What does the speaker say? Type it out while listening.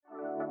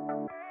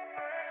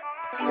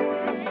What's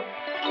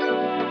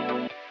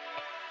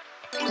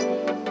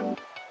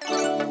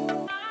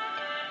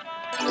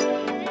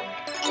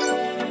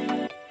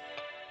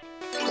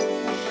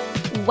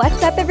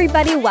up,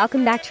 everybody?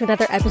 Welcome back to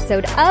another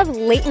episode of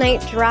Late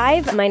Night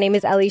Drive. My name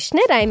is Ellie Schnitt.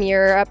 I'm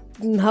your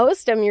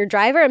host. I'm your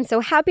driver. I'm so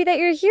happy that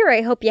you're here.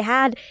 I hope you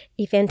had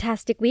a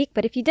fantastic week.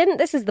 But if you didn't,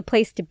 this is the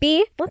place to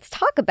be. Let's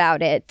talk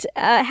about it.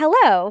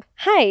 Hello.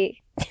 Hi.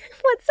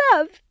 What's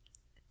up?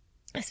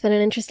 It's been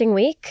an interesting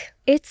week.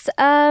 It's,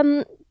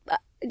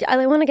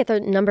 I want to get the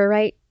number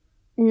right.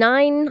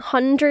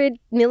 900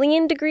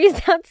 million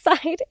degrees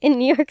outside in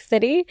New York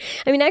City.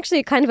 I mean,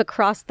 actually kind of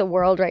across the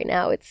world right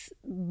now. It's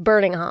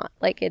burning hot.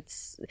 Like,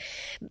 it's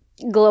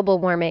global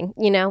warming,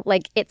 you know?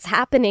 Like, it's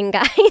happening,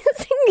 guys.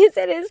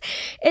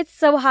 It's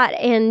so hot.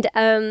 And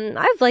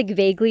I've like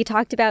vaguely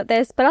talked about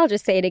this, but I'll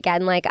just say it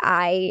again. Like,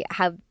 I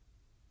have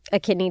a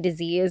kidney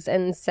disease.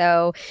 And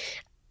so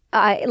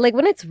like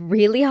when it's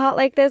really hot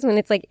like this, when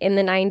it's like in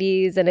the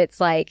 90s and it's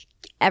like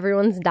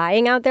everyone's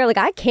dying out there, like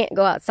I can't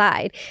go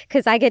outside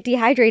because I get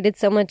dehydrated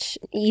so much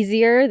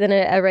easier than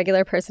a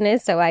regular person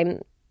is. So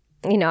I'm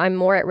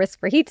more at risk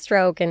for heat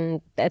stroke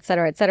and et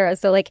cetera, et cetera.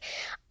 So like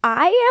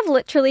I have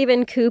literally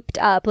been cooped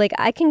up. Like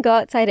I can go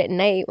outside at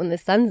night when the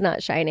sun's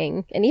not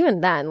shining. And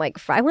even then, like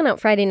I went out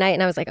Friday night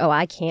and I was like, oh,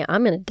 I can't,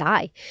 I'm going to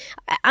die.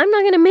 I'm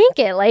not going to make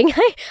it. Like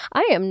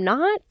I am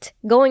not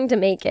going to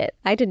make it.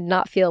 I did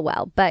not feel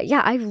well. But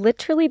yeah, I've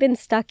literally been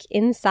stuck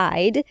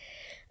inside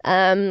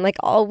like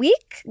all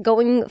week,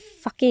 going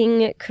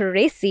fucking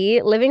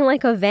crazy, living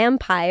like a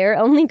vampire,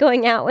 only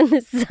going out when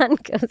the sun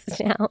goes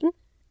down.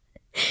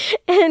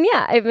 And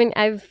yeah,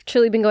 I've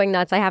truly been going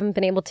nuts. I haven't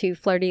been able to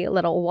flirty a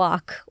little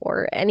walk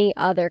or any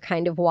other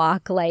kind of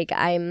walk. Like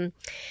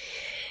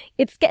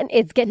it's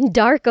getting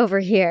dark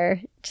over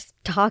here, just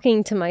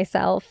talking to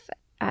myself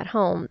at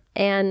home.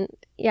 And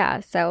yeah,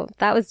 so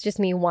that was just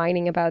me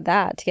whining about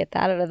that to get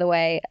that out of the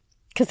way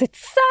because it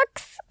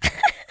sucks.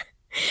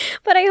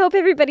 But I hope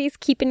everybody's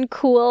keeping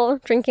cool,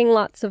 drinking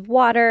lots of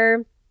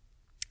water,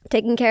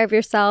 taking care of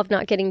yourself,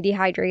 not getting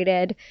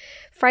dehydrated.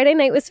 Friday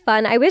night was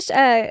fun. I wish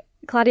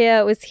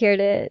Claudia was here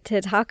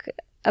to talk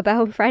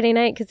about Friday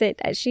night because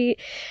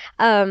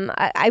I'm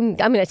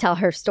going to tell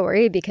her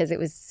story because it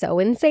was so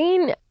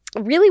insane.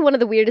 Really one of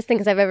the weirdest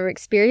things I've ever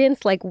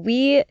experienced. Like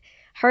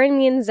her and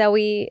me and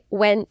Zoe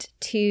went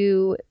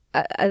to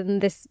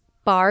this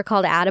bar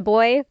called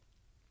Attaboy.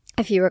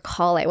 If you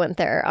recall, I went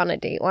there on a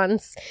date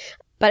once.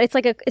 But it's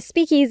like a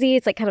speakeasy.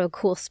 It's like kind of a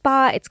cool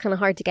spot. It's kind of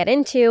hard to get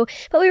into.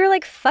 But we were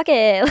like, fuck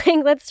it.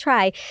 Like, let's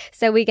try.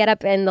 So we get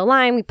up in the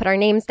line. We put our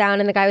names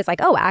down. And the guy was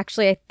like, oh,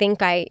 actually, I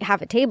think I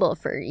have a table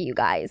for you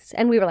guys.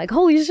 And we were like,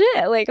 holy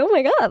shit. Like, oh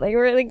my God. Like,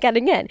 we're like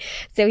getting in.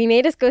 So he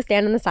made us go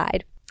stand on the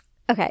side.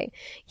 Okay.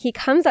 He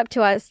comes up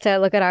to us to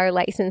look at our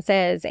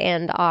licenses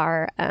and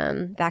our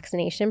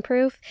vaccination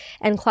proof.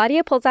 And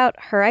Claudia pulls out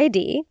her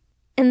ID.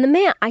 And the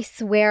man, I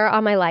swear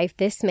on my life,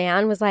 this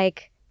man was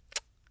like,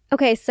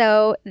 okay,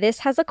 so this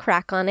has a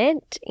crack on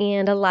it,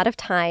 and a lot of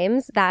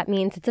times that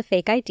means it's a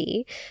fake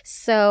ID.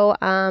 So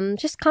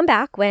just come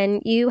back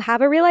when you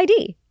have a real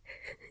ID.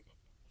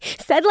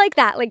 Said like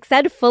that, like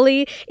said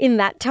fully in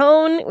that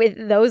tone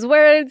with those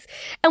words.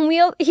 And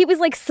he was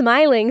like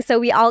smiling. So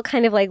we all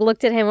kind of like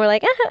looked at him. We're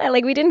like,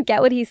 like we didn't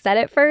get what he said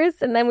at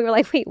first. And then we were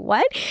like, wait,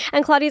 what?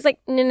 And Claudia's like,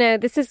 no,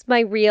 this is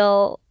my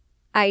real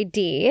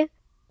ID.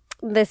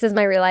 This is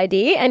my real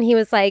ID. And he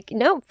was like,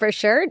 no, for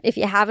sure. If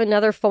you have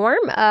another form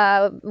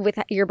with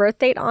your birth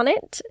date on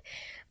it,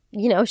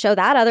 show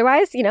that.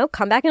 Otherwise,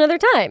 come back another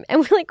time.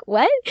 And we're like,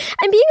 what?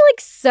 I'm being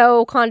like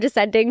so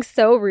condescending,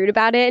 so rude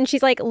about it. And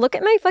she's like, look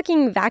at my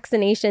fucking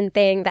vaccination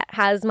thing that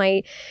has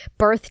my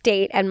birth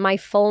date and my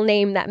full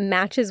name that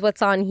matches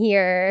what's on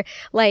here.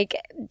 Like,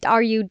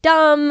 are you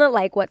dumb?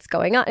 Like, what's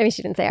going on? I mean,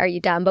 she didn't say, are you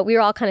dumb? But we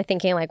were all kind of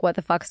thinking like, what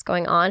the fuck's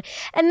going on?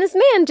 And this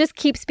man just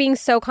keeps being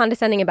so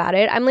condescending about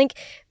it. I'm like,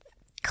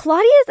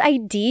 Claudia's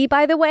ID,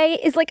 by the way,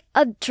 is like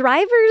a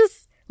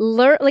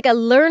a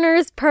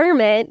learner's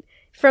permit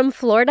from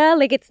Florida.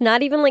 Like it's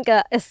not even like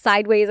a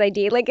sideways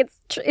ID. Like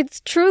it's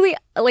truly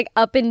like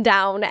up and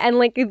down, and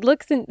like it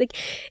looks like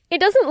it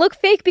doesn't look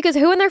fake because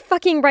who in their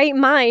fucking right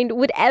mind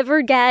would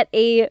ever get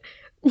a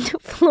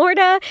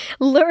Florida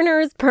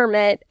learner's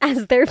permit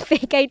as their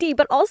fake ID?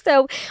 But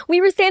also,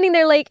 we were standing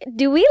there like,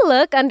 do we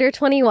look under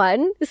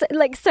 21?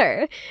 Like,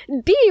 sir,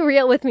 be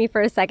real with me for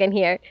a second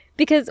here,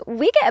 because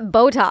we get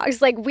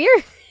Botox. Like,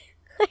 we're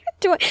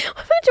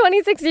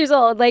 26 years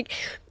old. Like,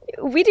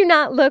 we do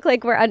not look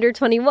like we're under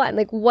 21.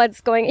 Like,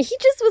 what's going on? He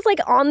just was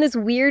like on this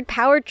weird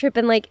power trip.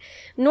 And like,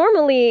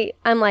 normally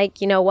I'm like,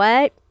 you know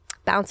what?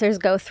 Bouncers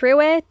go through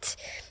it.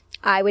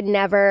 I would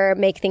never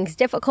make things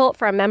difficult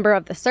for a member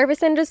of the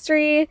service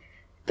industry.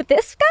 But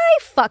this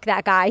guy, fuck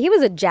that guy. He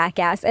was a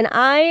jackass, and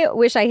I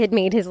wish I had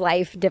made his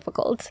life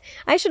difficult.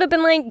 I should have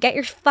been like, get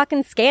your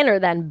fucking scanner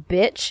then,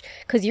 bitch,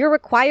 because you're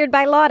required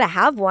by law to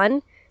have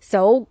one,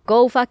 so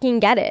go fucking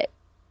get it.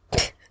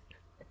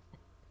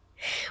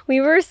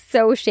 We were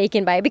so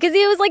shaken by it because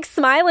he was like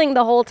smiling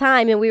the whole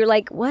time and we were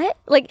like, what?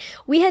 Like,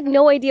 we had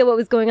no idea what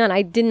was going on.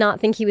 I did not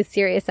think he was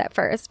serious at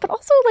first, but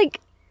also like,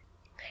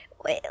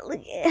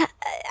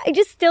 I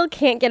just still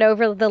can't get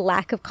over the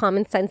lack of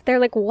common sense there.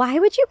 Like, why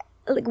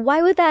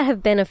would that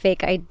have been a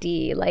fake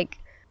ID? Like,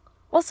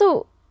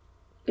 also,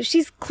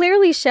 she's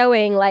clearly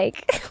showing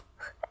like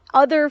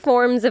other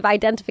forms of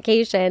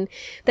identification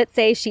that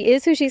say she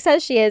is who she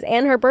says she is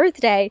and her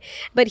birthday,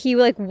 but he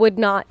like would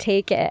not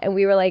take it. And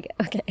we were like,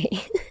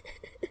 okay,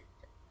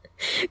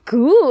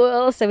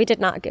 cool. So we did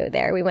not go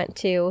there. We went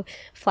to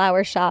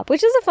Flower Shop,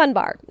 which is a fun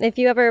bar. If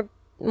you ever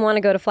want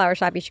to go to Flower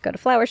Shop, you should go to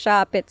Flower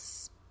Shop.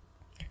 It's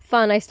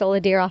fun. I stole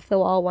a deer off the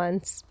wall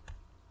once.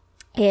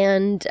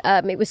 And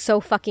it was so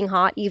fucking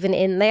hot even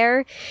in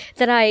there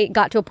that I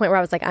got to a point where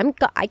I was like,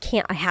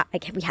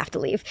 we have to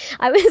leave.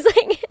 I was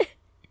like,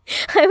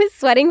 I was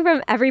sweating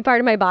from every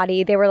part of my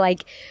body. They were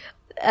like,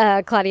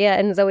 Claudia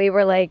and Zoe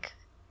were like,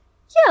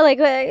 yeah, like,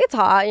 it's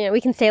hot. You know,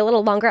 we can stay a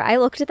little longer. I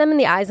looked at them in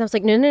the eyes and I was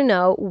like,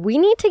 no. We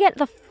need to get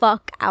the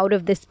fuck out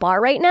of this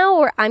bar right now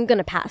or I'm going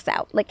to pass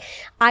out. Like,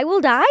 I will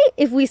die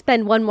if we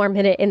spend one more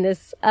minute in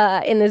this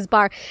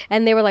bar.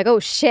 And they were like, oh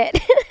shit.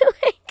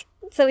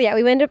 So yeah,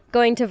 we ended up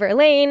going to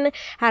Verlaine,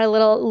 had a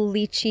little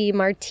lychee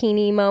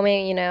martini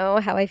moment, you know,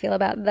 how I feel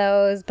about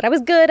those. But I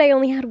was good. I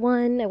only had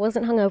one. I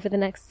wasn't hungover the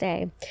next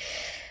day.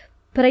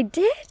 But I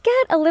did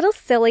get a little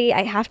silly.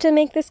 I have to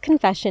make this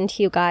confession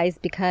to you guys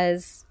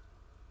because,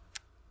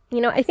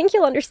 you know, I think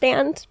you'll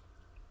understand.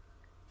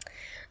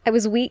 I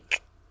was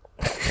weak.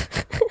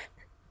 I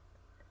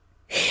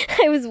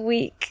was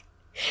weak.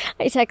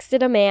 I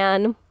texted a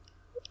man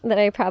that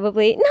I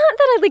probably, not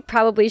that I like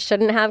probably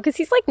shouldn't have, because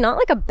he's like not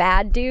like a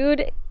bad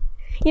dude.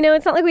 You know,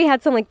 it's not like we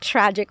had some like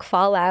tragic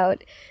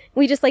fallout.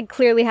 We just like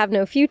clearly have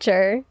no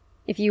future.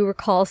 If you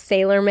recall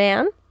Sailor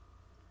Man,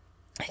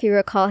 if you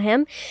recall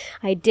him,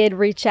 I did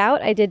reach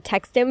out, I did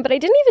text him, but I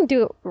didn't even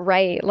do it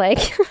right.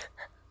 Like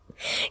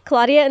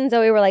Claudia and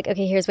Zoe were like,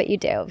 okay, here's what you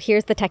do.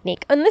 Here's the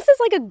technique. And this is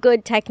like a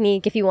good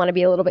technique if you want to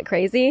be a little bit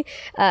crazy.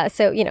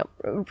 So, you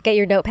know, get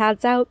your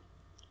notepads out.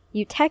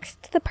 You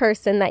text the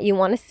person that you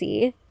want to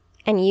see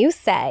and you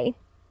say,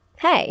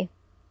 hey,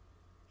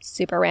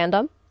 super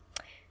random,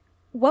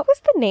 what was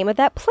the name of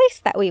that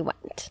place that we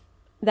went?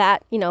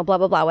 That, you know, blah,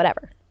 blah, blah,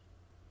 whatever.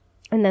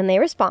 And then they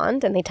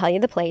respond and they tell you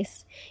the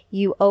place.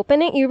 You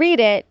open it, you read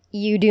it,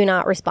 you do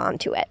not respond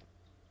to it.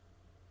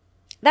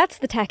 That's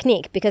the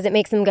technique because it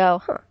makes them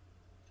go,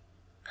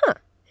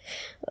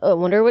 I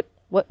wonder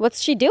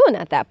what's she doing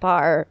at that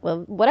bar?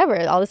 Well, whatever.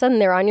 All of a sudden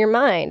they're on your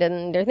mind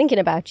and they're thinking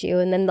about you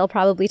and then they'll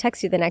probably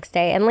text you the next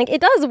day. And like,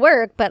 it does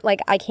work, but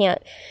like, I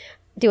can't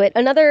do it.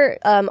 Another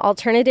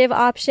alternative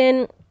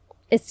option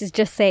is to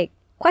just say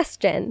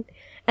question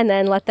and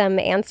then let them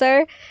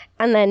answer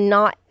and then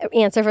not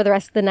answer for the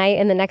rest of the night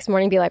and the next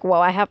morning be like,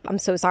 whoa, I'm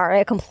so sorry.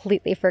 I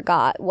completely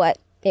forgot what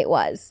it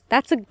was.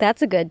 That's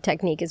a good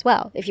technique as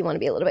well if you want to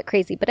be a little bit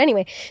crazy. But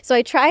anyway, so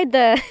I tried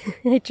the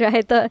hey,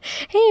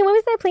 what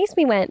was that place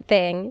we went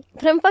thing?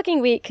 But I'm fucking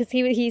weak because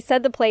he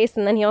said the place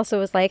and then he also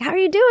was like, how are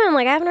you doing?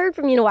 Like, I haven't heard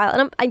from you in a while.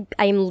 And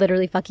I'm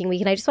literally fucking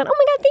weak and I just went, oh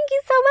my God, thank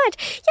you so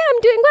much. Yeah,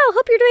 I'm doing well.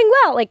 Hope you're doing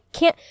well. Like,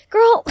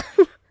 girl,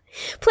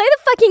 play the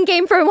fucking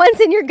game for once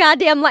in your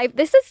goddamn life.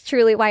 This is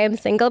truly why I'm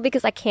single,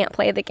 because I can't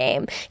play the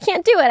game.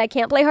 Can't do it. I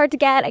can't play hard to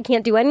get. I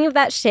can't do any of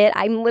that shit.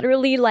 I'm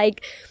literally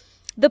like,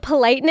 the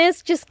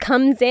politeness just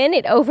comes in.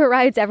 It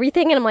overrides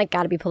everything. And I'm like,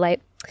 gotta be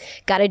polite.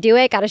 Gotta do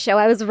it. Gotta show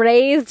I was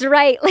raised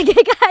right. Like,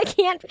 I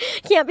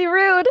can't be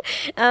rude.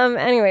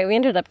 Anyway, we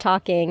ended up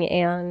talking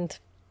and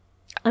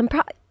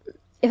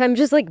if I'm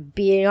just like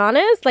being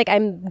honest, like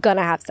I'm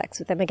gonna have sex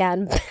with him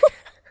again.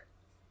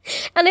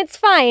 And it's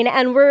fine.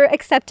 And we're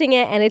accepting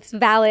it and it's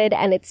valid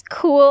and it's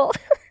cool.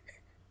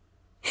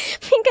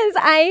 Because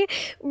I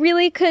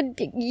really could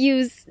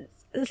use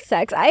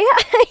sex. I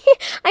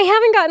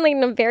haven't gotten like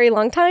in a very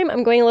long time.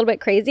 I'm going a little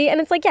bit crazy.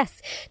 And it's like,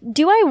 yes.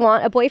 Do I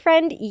want a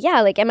boyfriend? Yeah.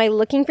 Like, am I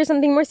looking for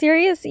something more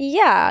serious?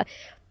 Yeah.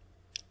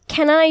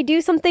 Can I do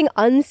something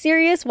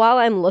unserious while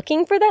I'm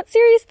looking for that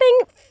serious thing?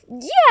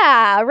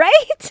 Yeah.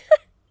 Right?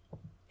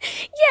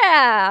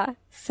 Yeah.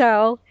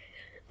 So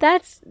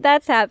that's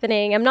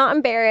happening. I'm not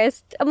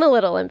embarrassed. I'm a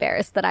little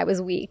embarrassed that I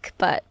was weak,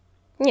 but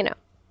you know,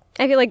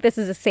 I feel like this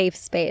is a safe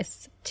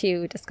space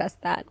to discuss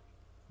that.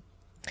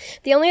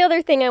 The only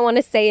other thing I want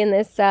to say in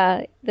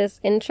this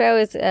intro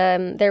is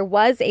there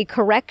was a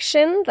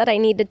correction that I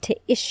needed to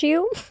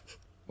issue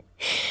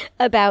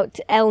about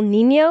El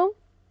Nino.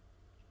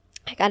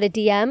 I got a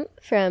DM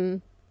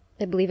from,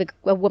 I believe,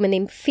 a woman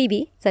named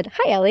Phoebe. Said,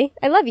 hi, Ellie.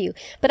 I love you,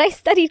 but I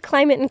studied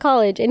climate in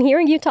college, and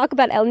hearing you talk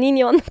about El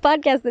Nino on the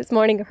podcast this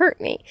morning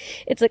hurt me.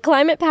 It's a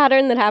climate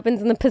pattern that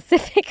happens in the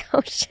Pacific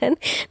Ocean,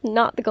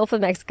 not the Gulf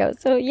of Mexico.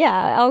 So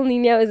yeah, El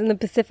Nino is in the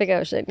Pacific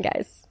Ocean,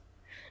 guys.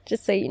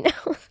 Just so you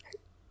know.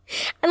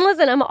 And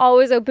listen, I'm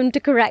always open to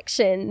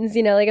corrections,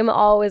 you know, like I'm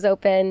always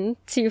open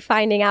to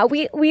finding out.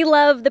 We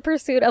love the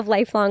pursuit of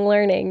lifelong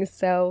learning.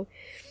 So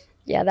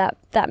yeah,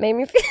 that made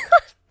me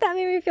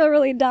feel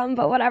really dumb,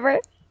 but whatever.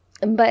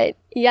 But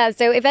yeah,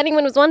 so if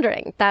anyone was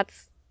wondering,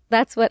 that's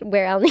That's what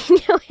where El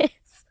Nino is.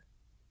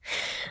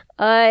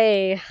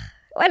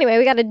 Anyway,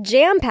 we got a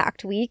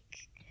jam-packed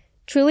week.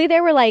 Truly,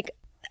 there were like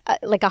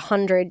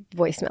 100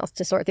 voicemails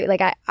to sort through.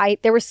 Like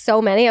there were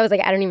so many. I was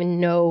like, I don't even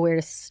know where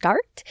to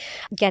start.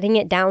 Getting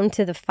it down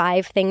to the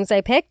 5 things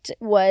I picked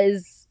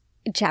was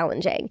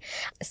challenging.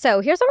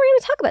 So here's what we're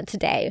going to talk about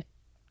today.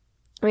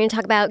 We're going to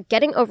talk about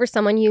getting over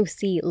someone you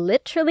see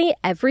literally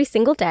every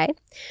single day.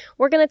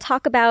 We're going to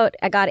talk about,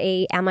 I got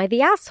a Am I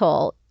the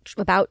Asshole?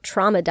 About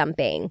trauma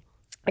dumping.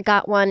 I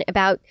got one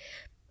about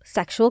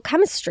sexual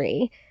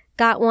chemistry.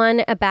 Got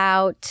one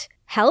about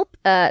help.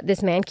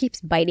 This man keeps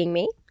biting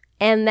me.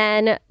 And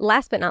then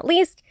last but not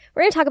least,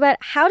 we're going to talk about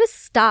how to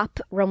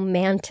stop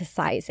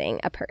romanticizing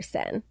a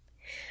person.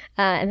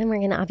 And then we're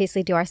going to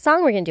obviously do our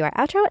song. We're going to do our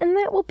outro, and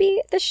that will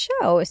be the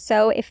show.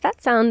 So if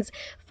that sounds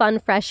fun,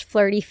 fresh,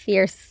 flirty,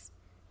 fierce,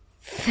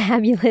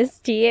 fabulous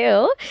to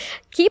you,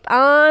 keep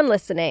on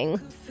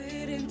listening.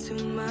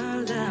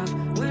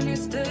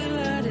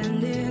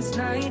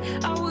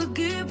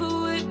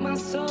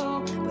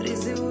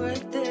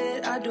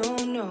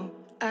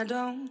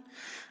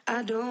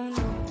 I don't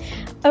know.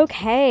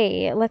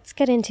 Okay, let's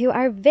get into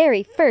our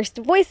very first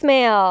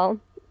voicemail.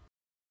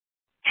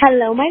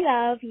 Hello, my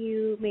love.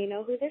 You may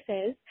know who this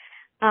is.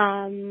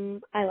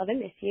 I love and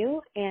miss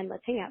you, and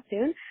let's hang out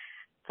soon.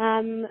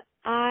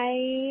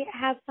 I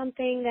have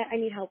something that I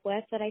need help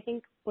with that I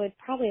think would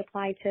probably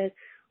apply to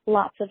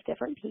lots of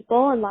different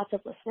people and lots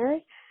of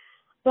listeners.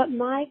 But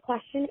my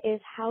question is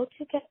how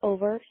to get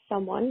over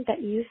someone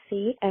that you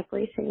see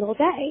every single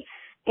day.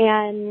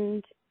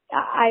 And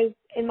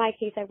in my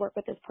case, I work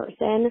with this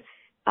person.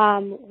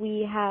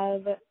 We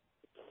have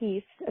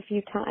kissed a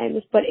few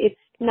times, but it's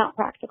not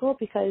practical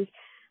because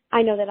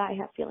I know that I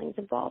have feelings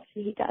involved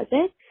and he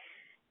doesn't.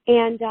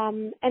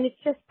 And it's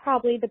just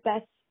probably the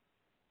best,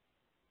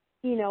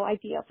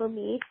 idea for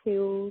me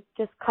to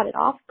just cut it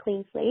off,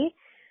 clean slate.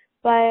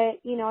 But,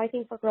 I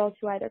think for girls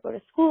who either go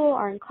to school,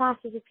 are in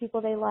classes with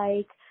people they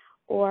like,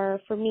 or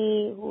for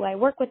me, who I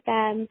work with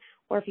them,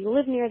 or if you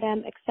live near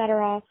them,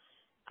 etc.,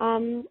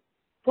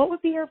 what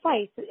would be your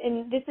advice?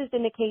 And this is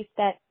in the case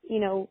that,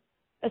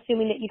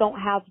 assuming that you don't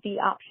have the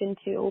option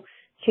to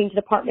change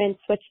departments,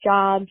 switch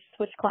jobs,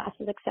 switch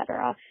classes,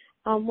 etc.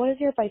 What is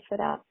your advice for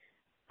that?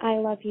 I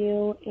love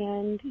you,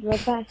 and you're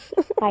the best.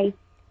 Bye.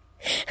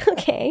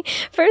 Okay.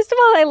 First of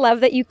all, I love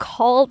that you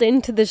called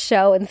into the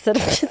show instead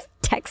of just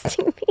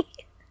texting me.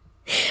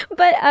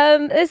 But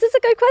this is a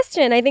good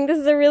question. I think this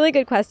is a really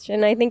good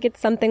question. I think it's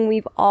something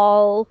we've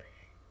all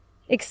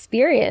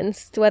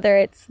experienced, whether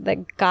it's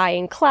the guy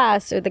in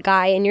class or the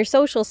guy in your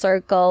social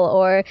circle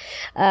or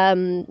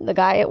the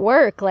guy at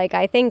work. Like,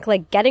 I think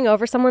like getting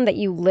over someone that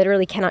you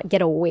literally cannot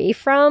get away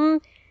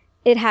from,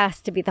 it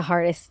has to be the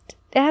hardest.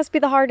 It has to be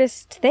the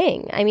hardest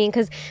thing. I mean,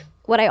 because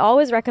what I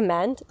always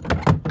recommend...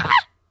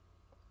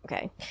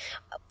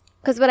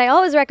 Because what I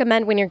always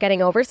recommend when you're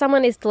getting over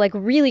someone is to like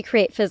really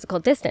create physical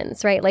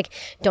distance, right? Like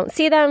don't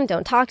see them,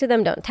 don't talk to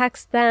them, don't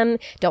text them,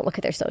 don't look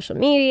at their social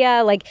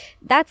media. Like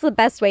that's the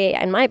best way,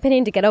 in my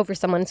opinion, to get over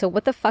someone. So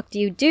what the fuck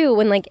do you do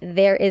when like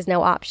there is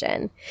no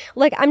option?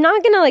 Like I'm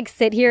not going to like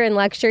sit here and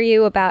lecture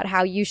you about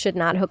how you should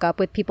not hook up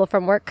with people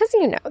from work because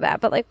you know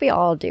that, but like we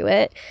all do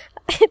it.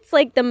 It's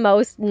like the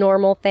most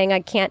normal thing.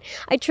 I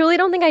truly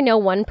don't think I know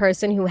one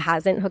person who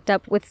hasn't hooked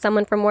up with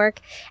someone from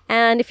work.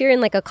 And if you're in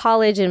like a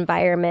college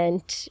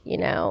environment,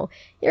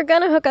 you're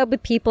going to hook up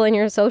with people in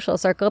your social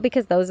circle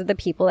because those are the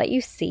people that you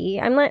see.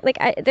 I'm not like,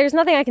 there's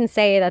nothing I can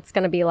say that's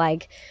going to be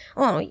like,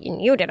 oh,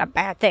 you did a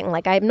bad thing.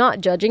 Like I'm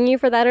not judging you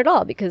for that at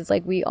all because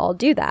like we all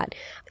do that.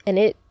 And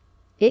it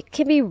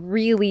can be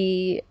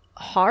really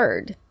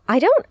hard. I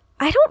don't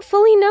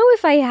fully know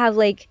if I have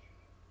like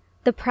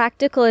the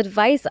practical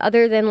advice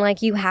other than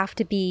like you have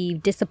to be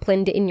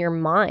disciplined in your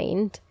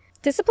mind.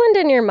 Disciplined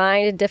in your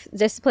mind,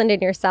 disciplined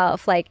in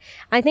yourself. Like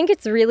I think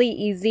it's really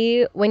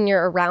easy when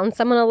you're around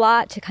someone a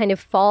lot to kind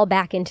of fall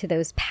back into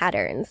those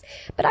patterns.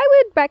 But I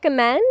would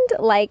recommend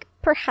like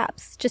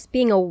perhaps just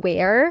being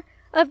aware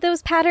of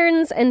those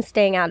patterns and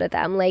staying out of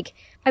them. Like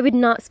I would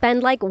not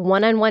spend like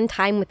one-on-one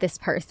time with this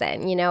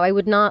person. I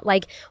would not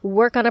like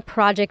work on a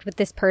project with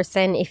this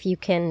person if you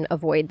can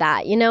avoid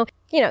that.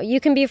 You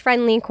can be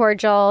friendly,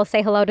 cordial,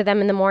 say hello to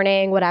them in the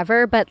morning,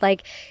 whatever. But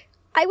like,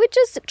 I would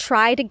just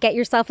try to get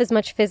yourself as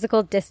much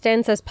physical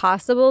distance as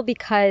possible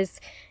because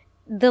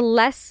the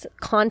less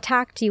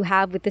contact you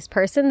have with this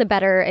person, the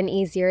better and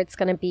easier it's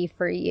going to be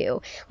for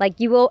you. Like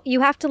you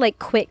have to like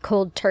quit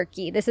cold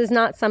turkey. This is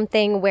not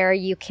something where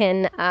you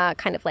can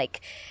kind of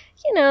like,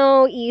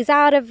 ease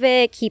out of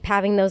it, keep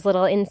having those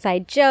little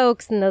inside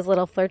jokes and those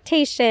little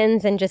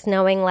flirtations and just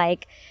knowing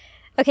like,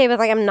 okay, but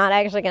like I'm not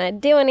actually going to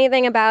do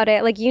anything about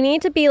it. Like you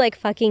need to be like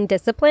fucking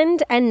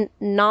disciplined and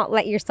not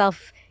let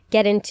yourself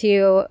get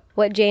into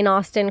what Jane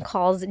Austen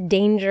calls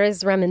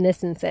dangerous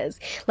reminiscences.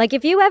 Like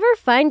if you ever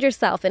find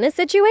yourself in a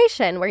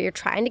situation where you're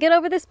trying to get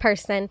over this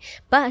person,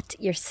 but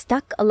you're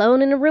stuck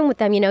alone in a room with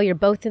them, you're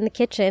both in the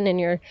kitchen and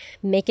you're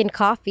making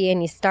coffee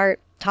and you start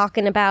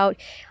talking about,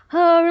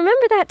 oh,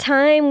 remember that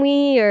time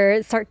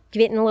or start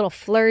getting a little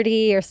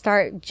flirty or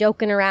start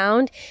joking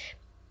around.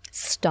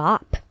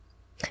 stop.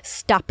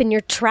 Stop in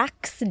your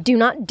tracks. Do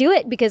not do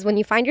it, because when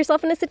you find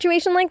yourself in a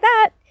situation like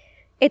that,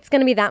 it's going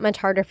to be that much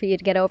harder for you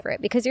to get over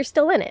it because you're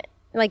still in it.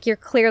 Like, you're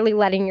clearly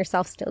letting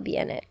yourself still be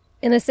in it.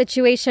 In a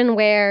situation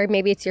where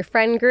maybe it's your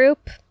friend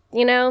group,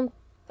 you know,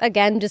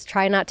 again, just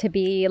try not to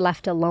be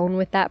left alone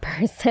with that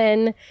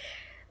person.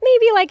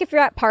 Maybe like if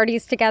you're at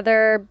parties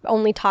together,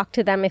 only talk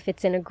to them if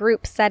it's in a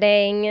group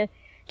setting.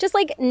 Just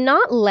like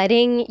not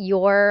letting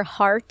your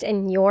heart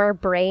and your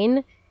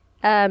brain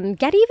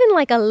get even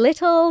like a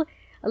little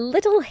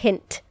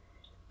hint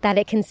that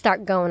it can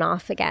start going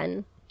off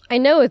again. I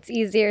know it's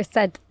easier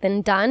said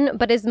than done,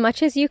 but as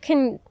much as you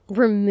can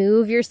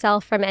remove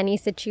yourself from any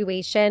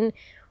situation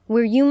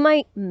where you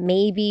might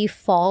maybe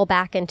fall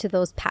back into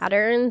those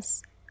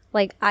patterns,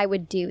 like I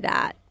would do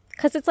that.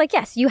 Because it's like,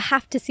 yes, you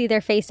have to see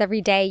their face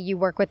every day. You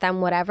work with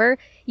them, whatever.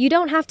 You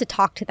don't have to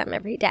talk to them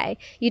every day.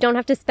 You don't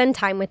have to spend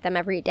time with them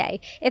every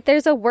day. If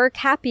there's a work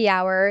happy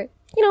hour,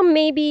 you know,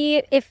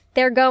 maybe if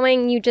they're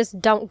going, you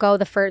just don't go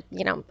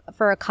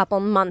for a couple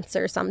months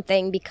or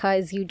something,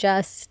 because you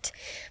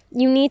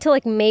need to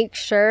like make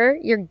sure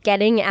you're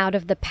getting out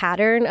of the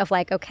pattern of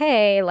like,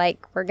 okay,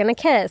 like we're going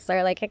to kiss,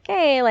 or like,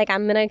 okay, like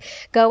I'm going to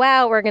go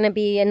out. We're going to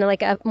be in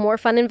like a more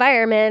fun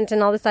environment,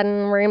 and all of a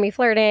sudden we're going to be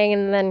flirting,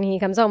 and then he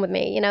comes home with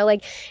me, you know,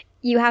 like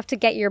you have to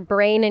get your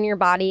brain and your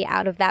body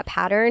out of that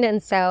pattern.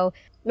 And so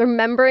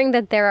remembering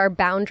that there are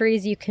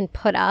boundaries you can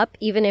put up,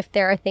 even if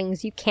there are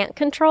things you can't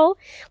control.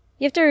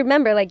 You have to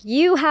remember, like,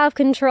 you have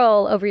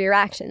control over your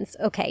actions.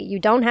 Okay, you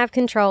don't have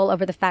control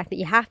over the fact that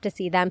you have to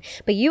see them,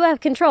 but you have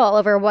control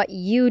over what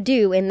you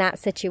do in that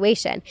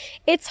situation.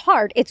 It's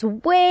hard. It's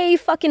way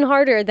fucking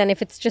harder than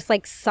if it's just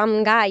like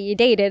some guy you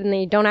dated and then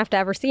you don't have to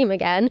ever see him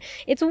again.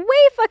 It's way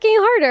fucking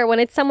harder when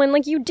it's someone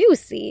like you do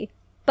see.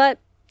 But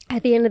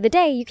at the end of the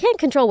day, you can't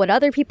control what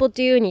other people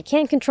do, and you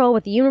can't control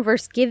what the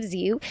universe gives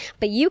you,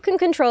 but you can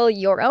control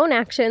your own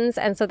actions.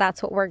 And so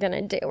that's what we're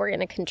going to do. We're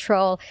going to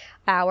control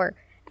our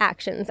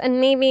actions.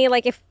 And maybe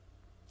like if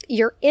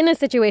you're in a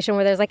situation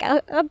where there's like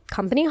a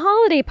company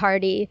holiday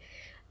party,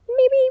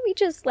 maybe we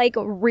just like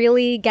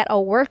really get a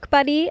work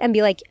buddy and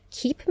be like,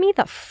 keep me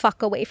the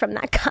fuck away from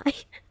that guy.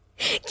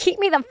 Keep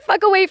me the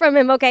fuck away from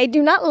him, okay?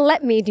 Do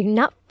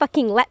not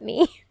fucking let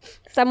me.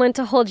 Someone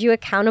to hold you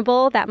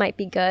accountable, that might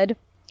be good.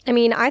 I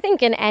mean, I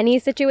think in any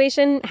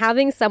situation,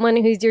 having someone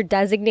who's your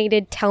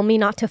designated tell me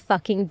not to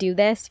fucking do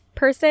this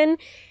person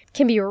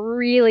can be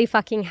really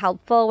fucking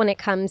helpful when it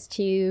comes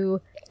to,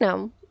 you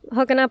know,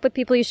 hooking up with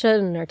people you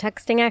shouldn't, or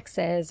texting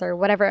exes, or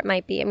whatever it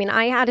might be. I mean,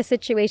 I had a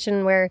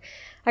situation where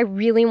I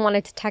really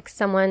wanted to text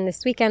someone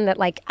this weekend that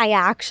like I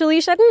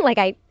actually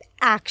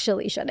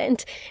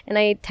shouldn't. And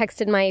I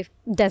texted my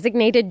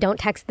designated don't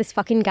text this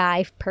fucking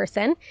guy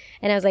person.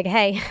 And I was like,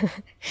 hey,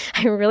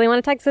 I really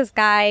want to text this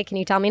guy. Can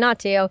you tell me not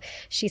to?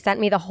 She sent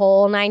me the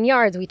whole 9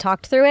 yards. We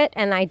talked through it,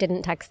 and I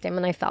didn't text him,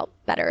 and I felt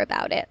better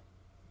about it.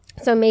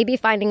 So maybe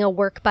finding a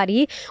work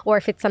buddy, or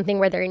if it's something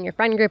where they're in your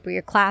friend group or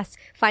your class,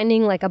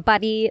 finding like a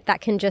buddy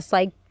that can just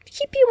like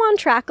keep you on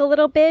track a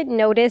little bit,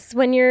 notice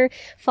when you're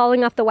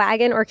falling off the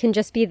wagon, or can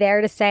just be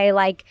there to say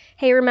like,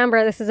 hey,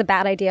 remember, this is a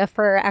bad idea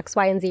for X,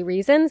 Y, and Z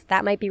reasons.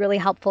 That might be really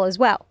helpful as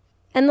well.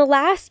 And the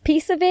last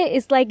piece of it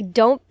is like,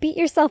 don't beat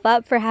yourself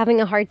up for having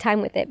a hard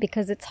time with it,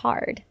 because it's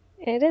hard.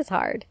 It is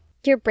hard.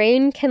 Your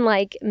brain can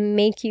like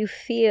make you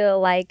feel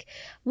like,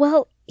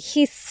 well,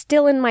 he's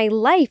still in my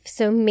life,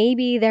 so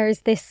maybe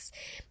there's this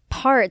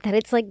part that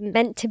it's like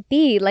meant to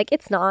be. Like,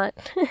 it's not.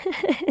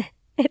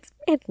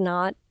 It's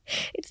not.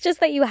 It's just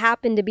that you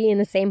happen to be in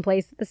the same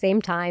place at the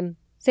same time.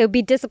 So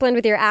be disciplined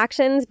with your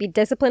actions, be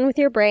disciplined with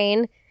your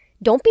brain.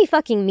 Don't be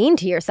fucking mean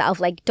to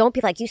yourself. Like, don't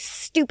be like, you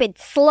stupid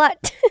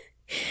slut.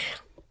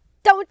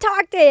 Don't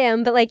talk to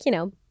him. But like, you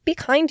know, be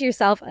kind to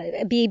yourself,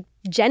 be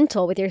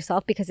gentle with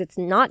yourself, because it's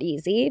not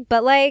easy,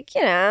 but like,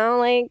 you know,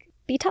 like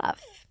be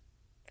tough,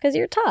 because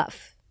you're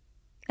tough.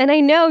 And I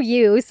know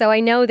you, so I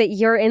know that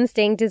your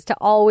instinct is to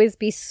always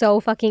be so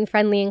fucking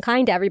friendly and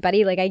kind to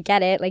everybody. Like, I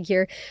get it. Like,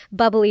 you're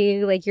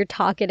bubbly, like you're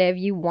talkative.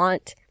 You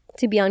want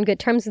to be on good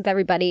terms with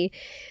everybody.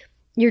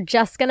 You're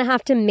just going to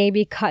have to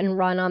maybe cut and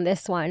run on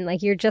this one.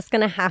 Like, you're just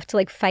going to have to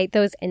like fight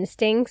those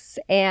instincts.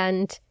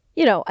 And,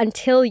 you know,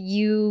 until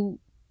you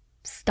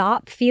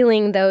stop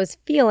feeling those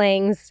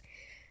feelings,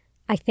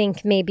 I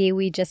think maybe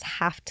we just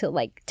have to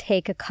like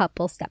take a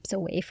couple steps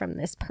away from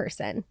this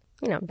person.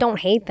 You know,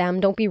 don't hate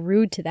them. Don't be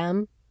rude to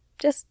them.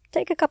 Just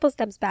take a couple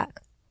steps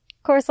back.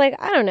 Of course, like,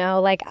 I don't know,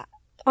 like,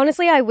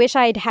 honestly, I wish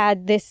I'd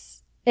had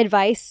this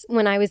advice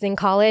when I was in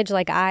college.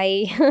 Like,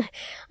 I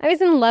was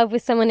in love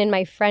with someone in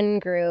my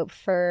friend group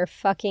for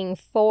fucking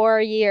 4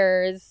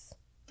 years.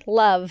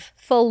 Love,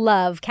 full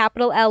love,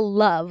 capital L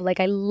love. Like,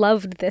 I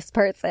loved this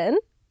person.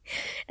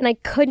 And I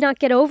could not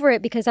get over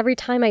it, because every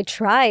time I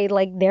tried,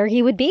 like, there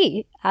he would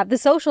be at the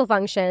social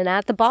function,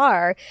 at the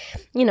bar,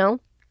 you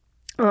know,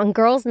 on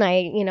girls'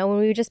 night, you know, when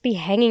we would just be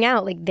hanging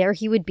out, like, there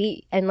he would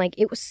be. And like,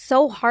 it was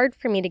so hard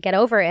for me to get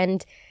over.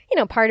 And, you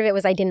know, part of it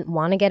was I didn't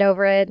want to get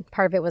over it.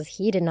 Part of it was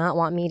he did not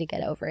want me to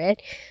get over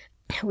it.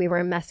 We were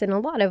a mess in a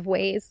lot of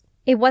ways.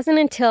 it wasn't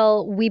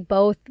until we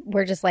both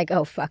were just like,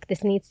 oh, fuck,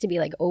 this needs to be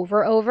like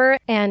over,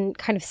 and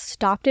kind of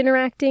stopped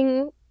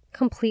interacting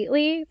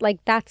completely.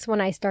 Like, that's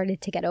when I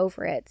started to get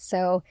over it.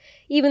 So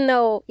even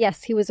though,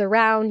 yes, he was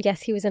around,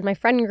 yes, he was in my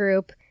friend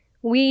group,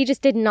 we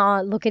just did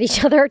not look at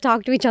each other,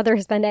 talk to each other,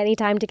 spend any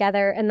time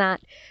together. And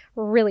that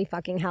really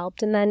fucking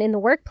helped. And then in the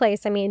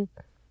workplace, I mean,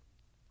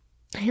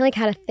 I like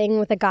had a thing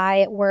with a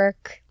guy at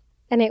work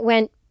and it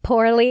went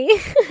poorly.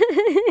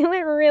 It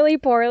went really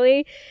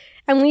poorly.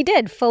 And we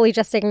did fully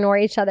just ignore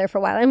each other for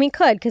a while. And we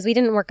could, because we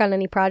didn't work on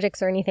any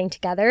projects or anything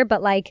together.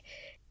 But like,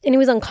 and it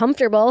was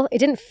uncomfortable. It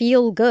didn't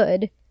feel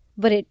good,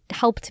 but it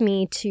helped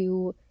me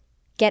to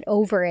get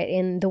over it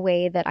in the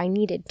way that I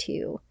needed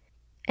to.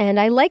 And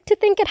I like to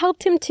think it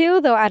helped him too,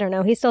 though I don't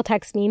know. He still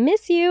texts me,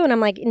 miss you. And I'm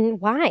like,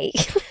 why?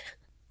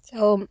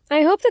 So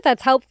I hope that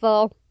that's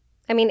helpful.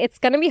 I mean, it's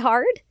going to be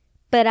hard,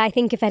 but I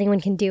think if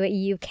anyone can do it,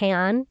 you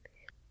can.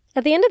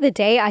 At the end of the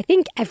day, I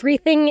think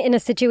everything in a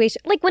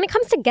situation, like when it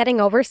comes to getting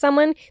over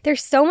someone,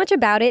 there's so much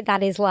about it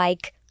that is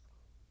like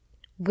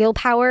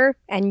willpower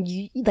and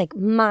like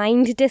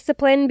mind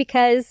discipline,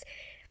 because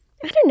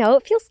I don't know,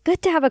 it feels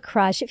good to have a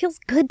crush. It feels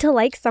good to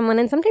like someone.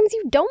 And sometimes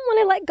you don't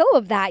want to let go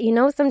of that, you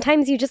know?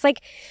 Sometimes you just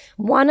like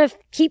want to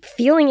keep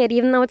feeling it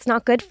even though it's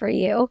not good for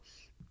you.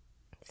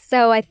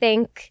 So I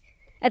think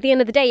at the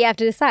end of the day, you have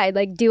to decide,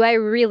 like, do I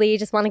really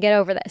just want to get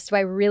over this? Do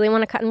I really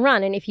want to cut and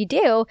run? And if you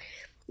do,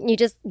 you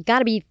just got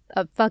to be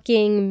a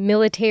fucking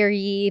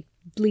military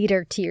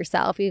leader to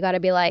yourself. You got to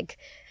be like,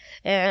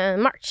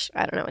 march.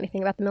 I don't know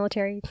anything about the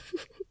military.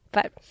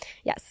 But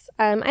yes,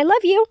 I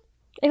love you.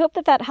 I hope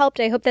that that helped.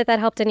 I hope that that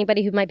helped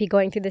anybody who might be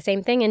going through the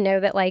same thing and know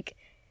that, like,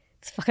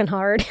 it's fucking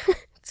hard.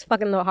 It's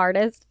fucking the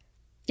hardest.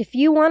 If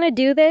you want to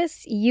do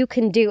this, you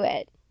can do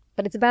it.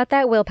 But it's about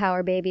that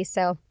willpower, baby.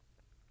 So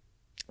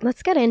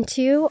let's get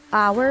into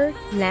our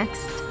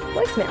next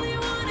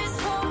voicemail.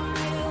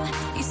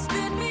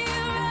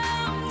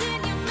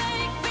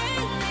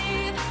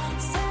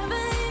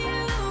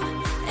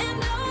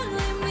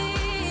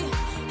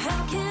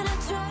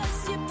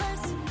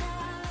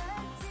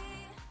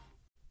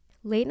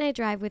 Late Night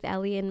Drive with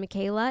Ellie and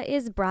Michaela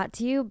is brought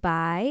to you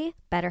by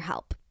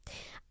BetterHelp.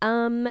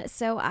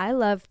 So I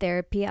love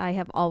therapy. I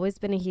have always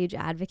been a huge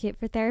advocate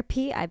for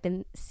therapy. I've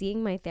been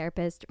seeing my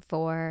therapist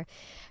for,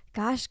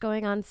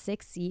 going on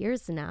 6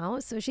 years now.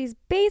 So she's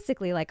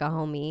basically like a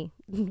homie,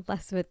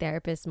 less of a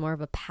therapist, more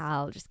of a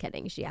pal. Just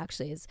kidding. She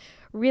actually is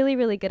really,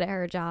 really good at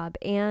her job.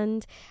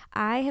 And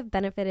I have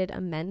benefited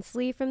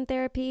immensely from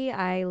therapy.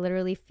 I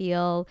literally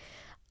feel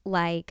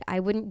like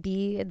I wouldn't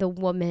be the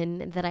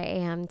woman that I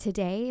am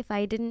today if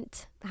I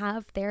didn't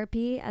have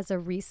therapy as a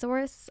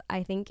resource.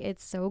 I think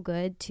it's so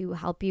good to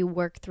help you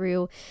work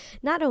through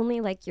not only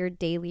like your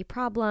daily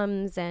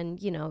problems and,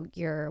 you know,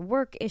 your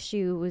work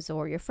issues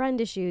or your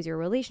friend issues, your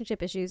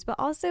relationship issues, but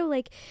also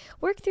like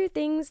work through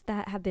things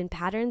that have been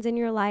patterns in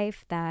your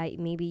life that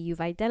maybe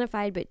you've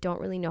identified but don't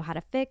really know how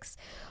to fix,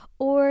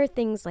 or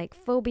things like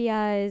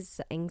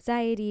phobias,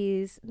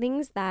 anxieties,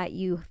 things that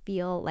you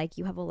feel like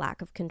you have a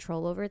lack of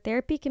control over.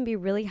 Therapy can be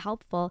really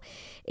helpful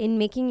in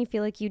making you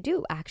feel like you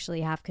do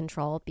actually have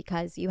control,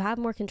 because you have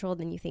more control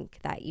than you think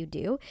that you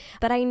do.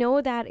 But I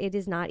know that it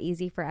is not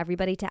easy for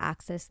everybody to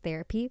access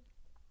therapy.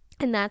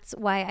 And that's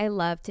why I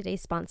love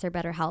today's sponsor,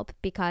 BetterHelp,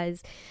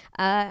 because,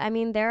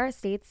 there are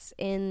states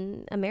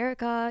in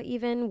America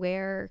even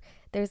where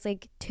there's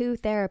like 2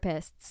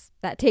 therapists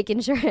that take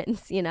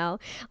insurance, you know?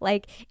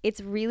 Like,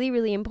 it's really,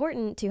 really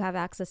important to have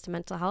access to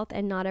mental health,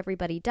 and not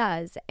everybody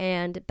does.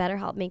 And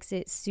BetterHelp makes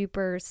it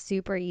super,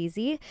 super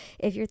easy.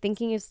 If you're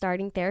thinking of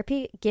starting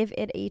therapy, give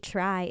it a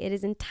try. It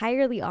is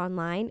entirely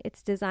online.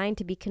 It's designed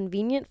to be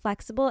convenient,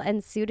 flexible,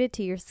 and suited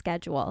to your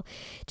schedule.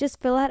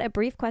 Just fill out a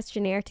brief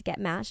questionnaire to get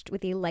matched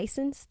with a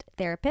licensed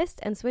therapist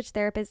and switch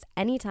therapists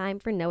anytime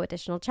for no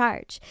additional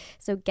charge.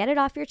 So get it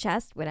off your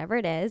chest, whatever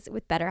it is,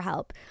 with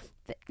BetterHelp.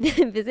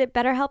 Visit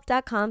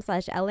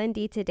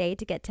BetterHelp.com/LND today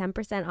to get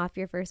 10% off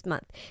your first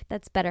month.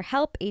 That's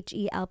BetterHelp,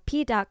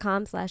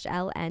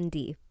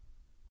 HELP.com/LND.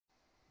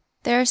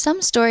 There are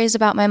some stories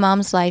about my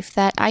mom's life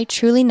that I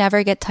truly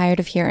never get tired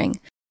of hearing.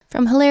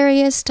 From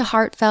hilarious to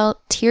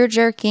heartfelt,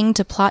 tear-jerking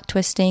to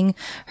plot-twisting,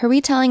 her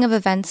retelling of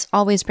events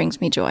always brings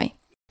me joy.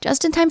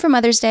 Just in time for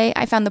Mother's Day,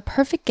 I found the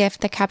perfect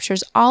gift that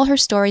captures all her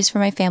stories for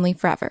my family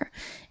forever.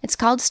 It's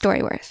called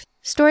Storyworth.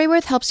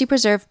 Storyworth helps you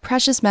preserve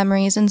precious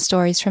memories and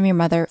stories from your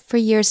mother for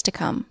years to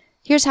come.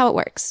 Here's how it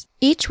works.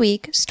 Each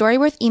week,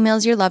 Storyworth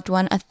emails your loved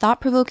one a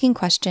thought-provoking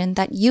question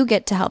that you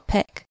get to help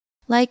pick.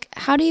 Like,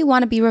 how do you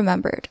want to be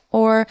remembered?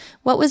 Or,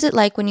 what was it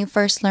like when you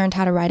first learned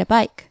how to ride a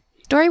bike?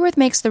 Storyworth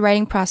makes the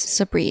writing process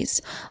a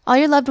breeze. All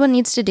your loved one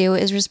needs to do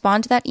is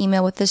respond to that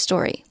email with the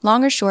story.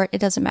 Long or short, it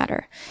doesn't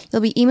matter.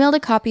 You'll be emailed a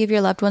copy of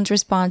your loved one's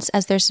response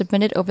as they're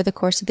submitted over the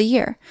course of the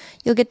year.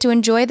 You'll get to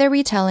enjoy their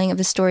retelling of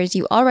the stories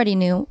you already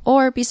knew,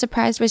 or be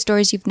surprised by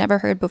stories you've never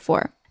heard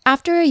before.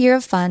 After a year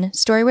of fun,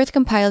 Storyworth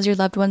compiles your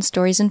loved one's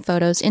stories and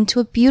photos into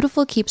a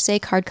beautiful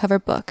keepsake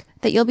hardcover book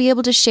that you'll be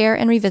able to share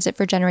and revisit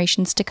for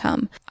generations to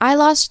come. I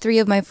lost 3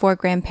 of my 4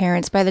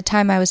 grandparents by the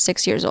time I was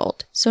 6 years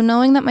old, so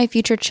knowing that my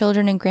future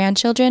children and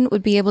grandchildren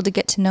would be able to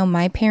get to know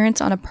my parents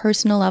on a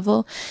personal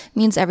level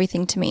means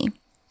everything to me.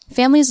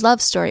 Families love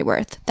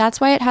Storyworth. That's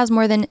why it has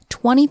more than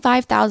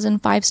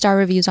 25,000 5-star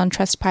reviews on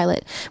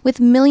Trustpilot, with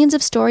millions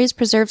of stories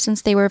preserved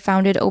since they were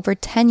founded over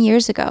 10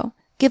 years ago.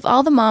 Give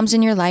all the moms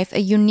in your life a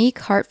unique,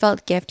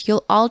 heartfelt gift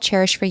you'll all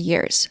cherish for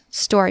years.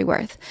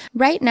 Storyworth.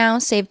 Right now,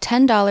 save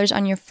 $10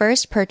 on your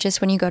first purchase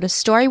when you go to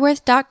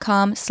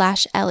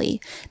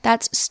storyworth.com/Ellie.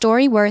 That's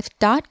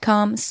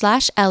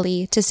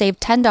storyworth.com/Ellie to save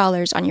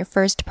 $10 on your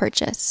first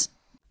purchase.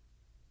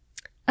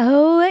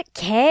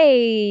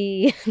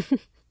 Okay.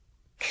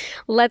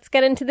 Let's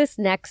get into this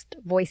next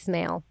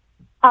voicemail.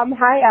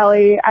 Hi,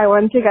 Ellie. I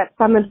wanted to get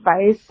some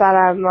advice that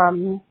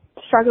I'm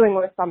struggling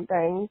with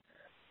something.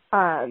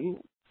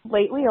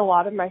 Lately, a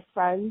lot of my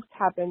friends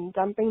have been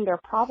dumping their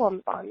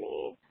problems on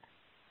me.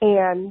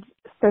 And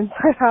since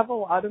I have a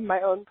lot of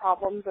my own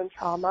problems and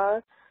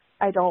trauma,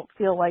 I don't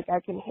feel like I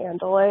can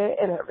handle it.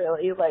 And it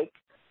really,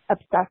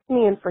 upsets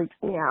me and freaks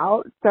me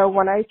out. So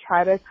when I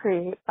try to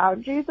create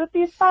boundaries with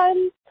these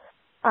friends,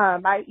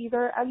 I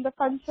either end the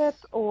friendship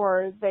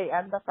or they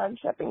end the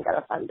friendship and get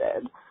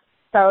offended.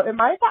 So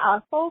am I the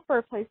asshole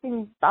for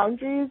placing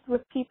boundaries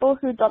with people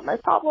who dump my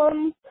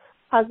problems?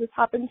 Has this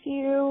happened to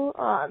you?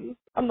 I'm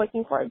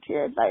looking forward to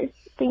your advice.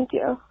 Thank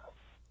you.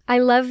 I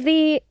love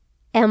the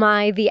 "Am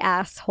I the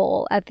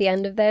asshole" at the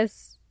end of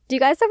this. Do you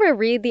guys ever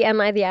read the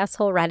 "Am I the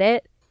asshole"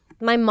 Reddit?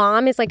 My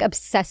mom is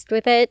obsessed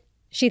with it.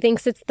 She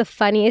thinks it's the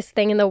funniest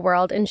thing in the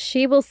world, and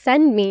she will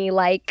send me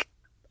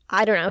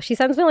I don't know, she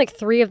sends me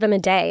 3 of them a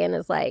day and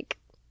is like,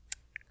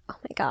 oh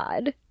my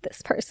God,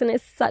 this person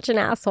is such an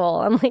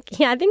asshole. I'm like,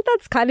 yeah, I think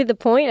that's kind of the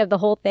point of the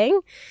whole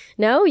thing.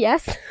 No?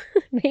 Yes?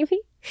 Maybe?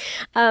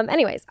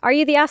 Anyways, are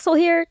you the asshole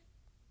here?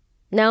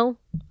 No,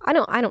 I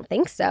don't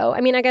think so.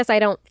 I mean, I guess I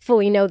don't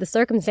fully know the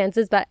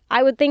circumstances, but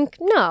I would think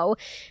no.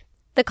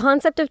 The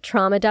concept of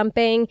trauma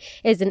dumping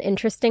is an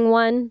interesting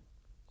one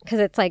because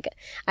it's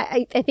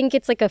I think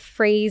it's a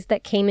phrase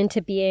that came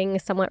into being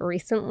somewhat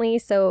recently.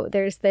 So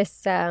there's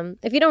this,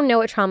 if you don't know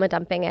what trauma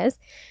dumping is,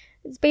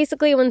 it's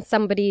basically when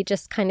somebody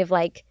just kind of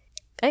I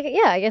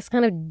guess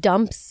kind of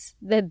dumps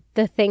the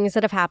things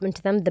that have happened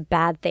to them, the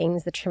bad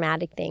things, the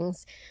traumatic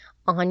things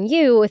on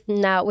you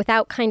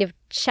without kind of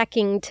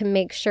checking to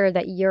make sure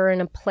that you're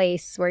in a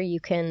place where you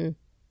can,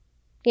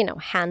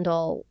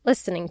 handle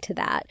listening to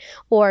that,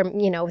 or,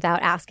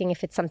 without asking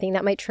if it's something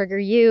that might trigger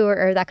you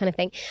or that kind of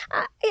thing.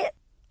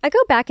 I go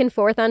back and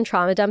forth on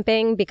trauma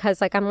dumping because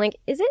I'm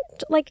is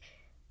it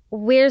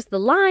where's the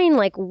line?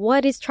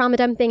 What is trauma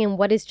dumping and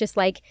what is just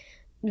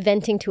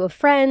venting to a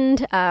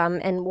friend,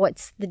 and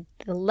what's the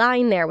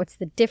line there? What's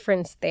the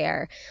difference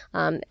there?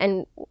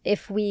 And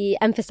if we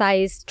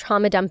emphasize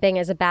trauma dumping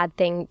as a bad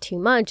thing too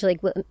much,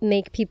 we'll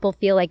make people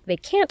feel like they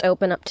can't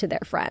open up to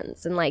their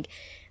friends. And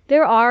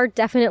there are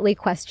definitely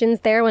questions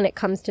there when it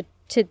comes to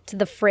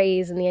the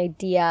phrase and the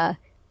idea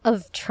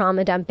of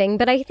trauma dumping.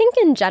 But I think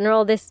in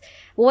general,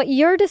 what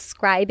you're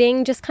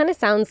describing just kind of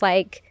sounds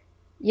like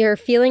you're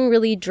feeling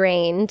really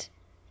drained,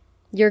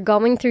 you're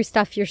going through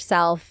stuff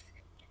yourself,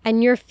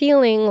 and you're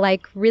feeling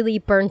really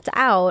burnt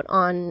out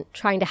on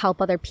trying to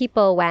help other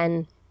people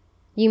when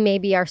you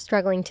maybe are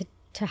struggling to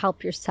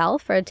help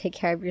yourself or take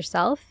care of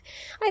yourself.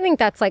 I think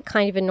that's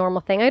kind of a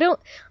normal thing. I don't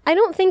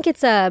think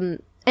it's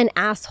an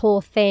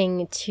asshole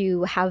thing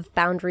to have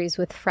boundaries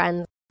with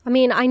friends. I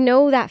mean, I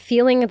know that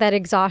feeling, that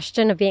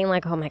exhaustion of being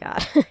oh my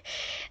God.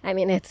 I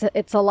mean,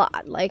 it's a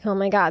lot. Oh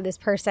my God, this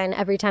person,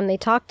 every time they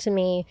talk to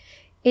me,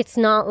 it's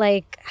not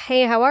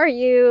hey, how are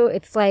you?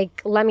 It's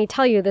let me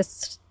tell you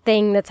this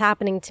thing that's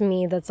happening to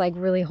me that's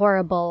really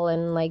horrible,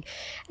 and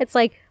it's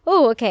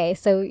oh, okay,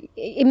 so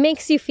it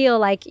makes you feel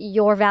like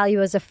your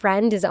value as a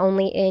friend is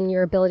only in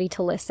your ability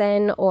to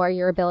listen or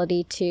your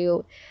ability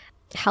to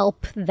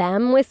help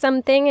them with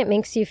something. It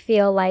makes you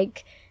feel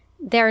like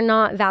they're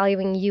not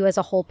valuing you as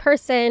a whole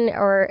person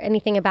or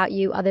anything about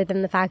you other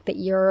than the fact that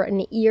you're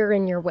an ear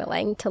and you're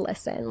willing to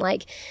listen.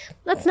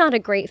 That's not a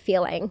great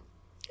feeling.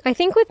 I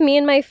think with me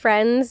and my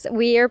friends,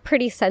 we are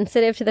pretty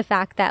sensitive to the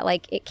fact that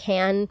it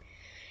can,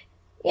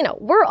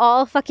 we're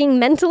all fucking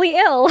mentally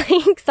ill.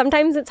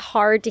 Sometimes it's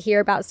hard to hear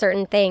about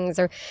certain things,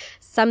 or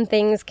some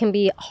things can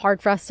be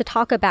hard for us to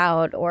talk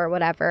about or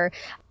whatever.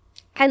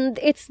 And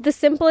it's the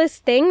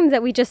simplest thing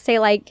that we just say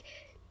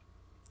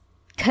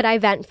could I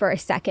vent for a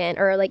second?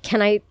 Or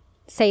can I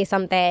say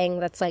something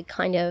that's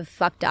kind of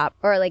fucked up?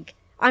 Or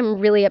I'm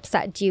really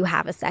upset. Do you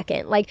have a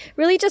second?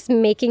 Really just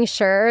making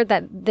sure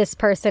that this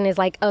person is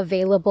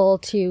available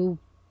to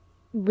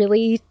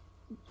really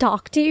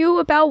talk to you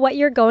about what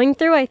you're going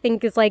through, I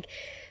think is I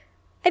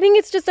think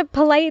it's just a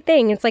polite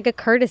thing. It's a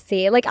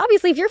courtesy.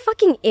 Obviously, if you're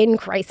fucking in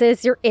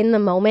crisis, you're in the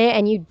moment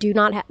and you do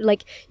not have,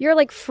 you're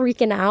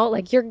freaking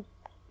out, you're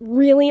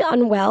really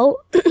unwell.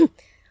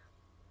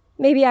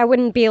 maybe I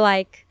wouldn't be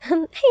like,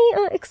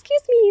 hey,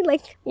 excuse me,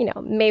 like,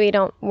 maybe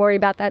don't worry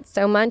about that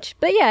so much.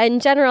 But yeah, in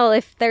general,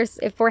 if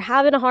we're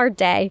having a hard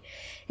day,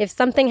 if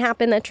something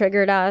happened that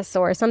triggered us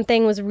or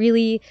something was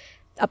really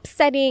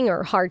upsetting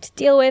or hard to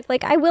deal with,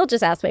 like, I will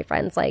just ask my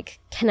friends, like,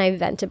 can I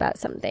vent about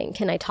something?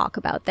 Can I talk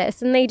about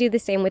this? And they do the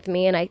same with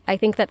me. And I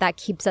think that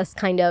keeps us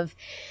kind of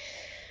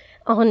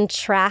on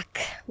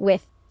track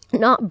with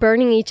not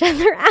burning each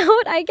other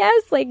out, I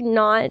guess, like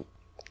not,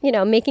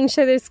 making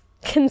sure there's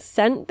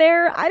consent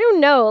there. I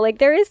don't know. Like,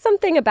 there is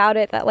something about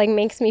it that like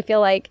makes me feel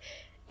like,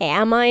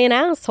 am I an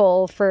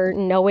asshole for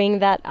knowing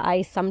that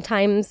I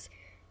sometimes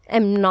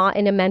am not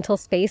in a mental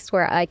space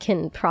where I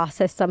can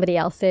process somebody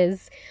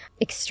else's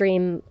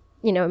extreme,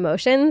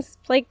 emotions?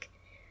 Like,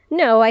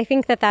 no, I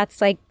think that that's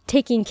like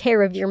taking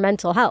care of your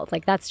mental health.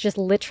 Like, that's just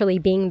literally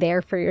being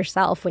there for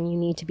yourself when you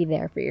need to be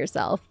there for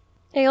yourself.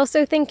 I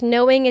also think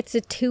knowing it's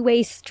a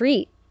two-way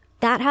street,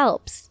 that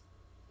helps.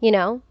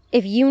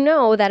 If you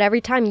know that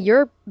every time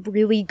you're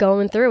really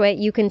going through it,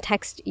 you can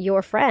text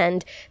your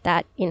friend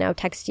that,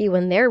 text you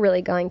when they're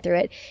really going through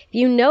it. If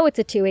you know it's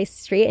a two-way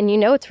street and you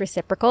know it's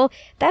reciprocal,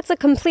 that's a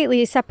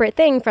completely separate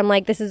thing from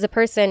like, this is a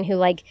person who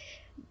like,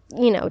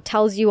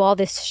 tells you all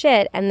this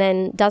shit and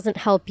then doesn't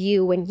help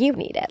you when you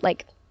need it.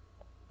 Like,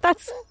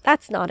 that's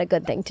not a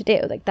good thing to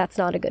do. Like, that's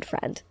not a good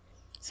friend.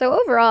 So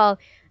overall,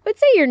 I would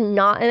say you're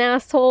not an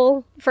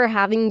asshole for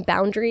having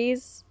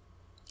boundaries.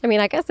 I mean,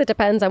 I guess it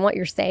depends on what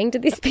you're saying to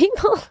these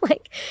people.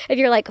 Like, if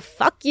you're like,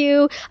 fuck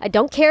you, I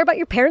don't care about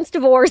your parents'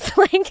 divorce,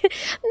 like,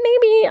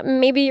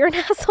 maybe you're an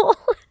asshole.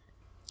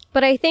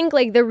 But I think,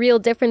 like, the real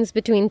difference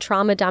between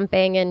trauma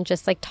dumping and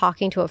just, like,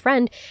 talking to a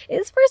friend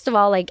is, first of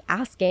all, like,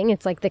 asking.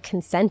 It's, like, the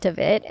consent of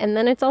it. And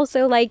then it's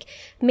also, like,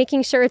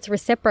 making sure it's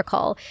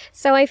reciprocal.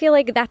 So I feel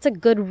like that's a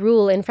good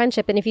rule in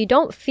friendship. And if you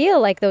don't feel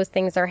like those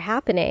things are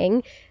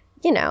happening,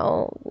 I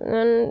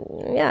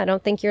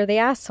don't think you're the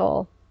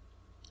asshole.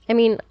 I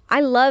mean,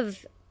 I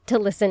love to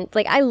listen.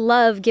 Like, I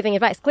love giving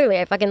advice. Clearly,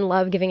 I fucking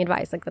love giving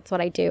advice. Like, that's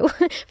what I do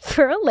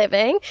for a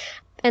living.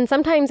 And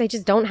sometimes I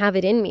just don't have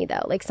it in me,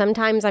 though. Like,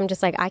 sometimes I'm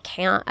just like, I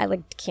can't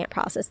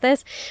process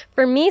this.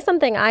 For me,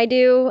 something I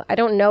do, I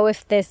don't know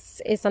if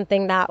this is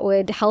something that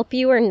would help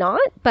you or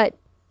not, but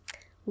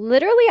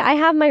literally I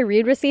have my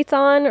read receipts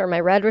on or my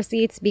read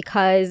receipts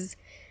because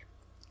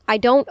I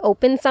don't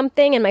open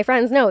something, and my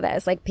friends know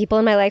this, like people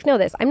in my life know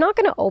this. I'm not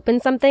going to open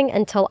something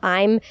until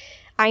I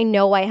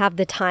know I have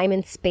the time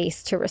and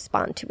space to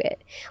respond to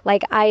it.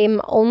 Like,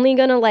 I'm only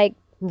going to like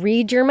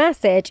read your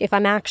message if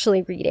I'm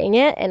actually reading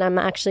it and I'm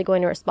actually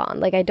going to respond.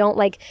 Like, I don't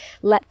like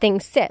let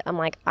things sit. I'm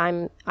like,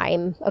 I'm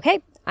okay.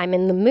 I'm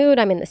in the mood.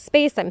 I'm in the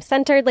space. I'm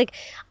centered. Like,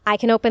 I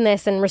can open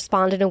this and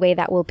respond in a way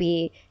that will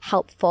be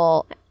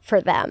helpful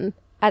for them,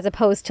 as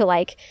opposed to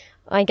like,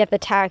 I get the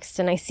text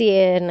and I see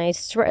it and I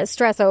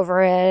stress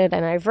over it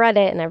and I've read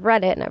it and I've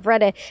read it and I've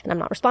read it and I'm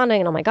not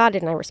responding. And oh my God,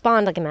 didn't I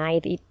respond? Like, am I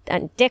a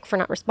dick for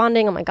not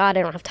responding? Oh my God,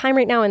 I don't have time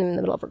right now. I'm in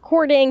the middle of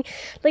recording.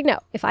 Like, no,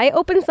 if I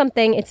open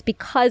something, it's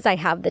because I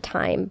have the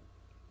time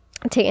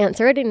to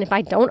answer it. And if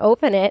I don't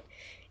open it,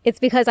 it's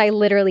because I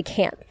literally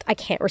can't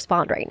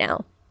respond right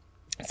now.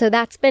 So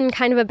that's been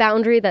kind of a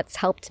boundary that's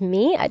helped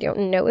me. I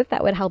don't know if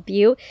that would help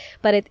you,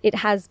 but it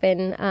has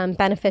been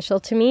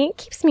beneficial to me. It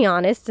keeps me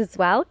honest as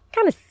well.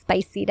 Kind of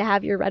spicy to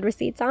have your read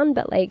receipts on,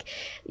 but like,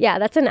 yeah,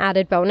 that's an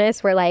added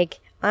bonus where like,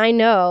 I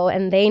know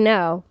and they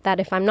know that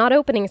if I'm not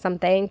opening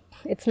something,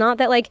 it's not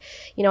that like,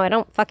 I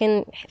don't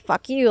fucking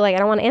fuck you. Like, I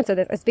don't want to answer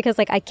this. It's because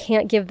like, I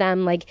can't give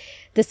them like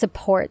the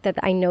support that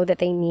I know that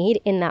they need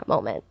in that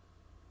moment.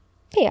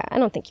 Yeah, I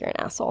don't think you're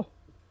an asshole.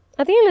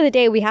 At the end of the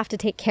day, we have to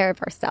take care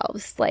of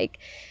ourselves. Like,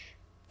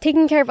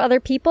 taking care of other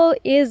people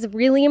is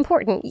really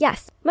important.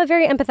 Yes, I'm a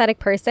very empathetic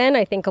person.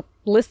 I think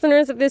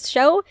listeners of this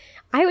show,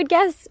 I would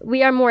guess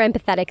we are more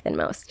empathetic than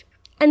most.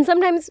 And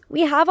sometimes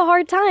we have a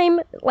hard time,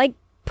 like,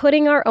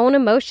 putting our own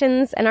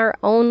emotions and our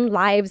own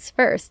lives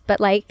first. But,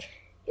 like,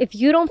 if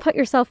you don't put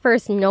yourself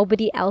first,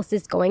 nobody else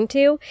is going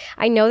to.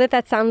 I know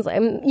that sounds,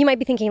 you might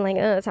be thinking, like,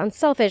 oh, that sounds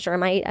selfish, or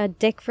am I a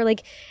dick for,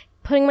 like,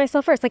 putting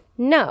myself first? Like,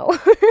 no.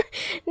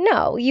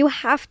 No, you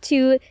have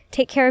to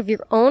take care of your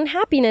own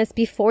happiness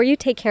before you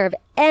take care of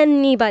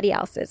anybody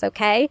else's,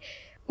 okay?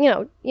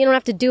 You don't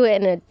have to do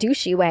it in a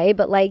douchey way,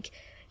 but like,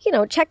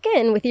 check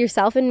in with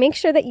yourself and make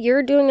sure that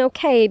you're doing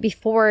okay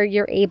before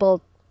you're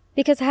able.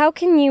 Because how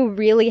can you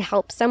really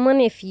help someone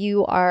if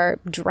you are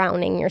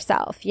drowning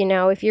yourself?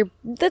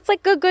 That's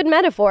like a good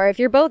metaphor. If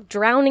you're both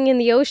drowning in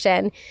the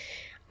ocean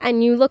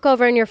and you look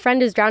over and your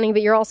friend is drowning,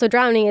 but you're also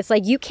drowning, it's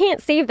like, you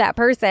can't save that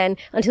person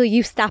until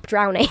you stop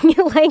drowning.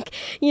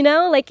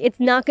 It's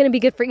not going to be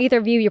good for either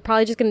of you. You're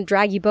probably just going to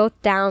drag you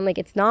both down. Like,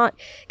 it's not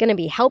going to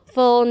be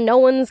helpful. No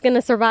one's going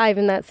to survive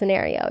in that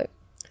scenario.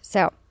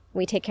 So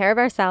we take care of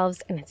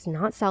ourselves, and it's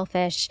not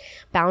selfish.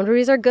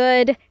 Boundaries are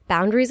good.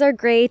 Boundaries are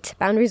great.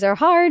 Boundaries are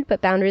hard, but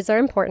boundaries are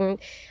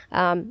important.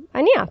 And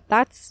yeah,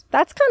 that's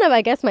kind of,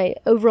 I guess, my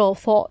overall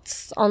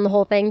thoughts on the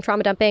whole thing,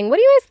 trauma dumping. What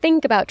do you guys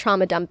think about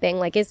trauma dumping?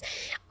 Like, because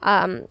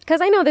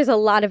I know there's a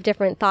lot of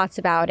different thoughts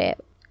about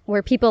it,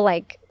 where people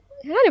like,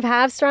 kind of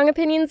have strong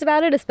opinions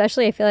about it,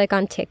 especially I feel like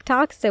on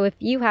TikTok. So if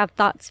you have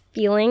thoughts,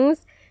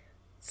 feelings,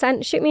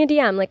 shoot me a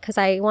DM, like, because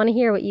I want to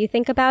hear what you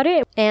think about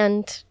it.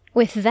 And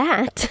with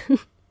that,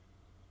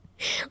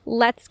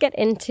 let's get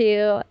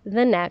into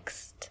the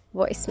next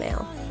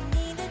voicemail.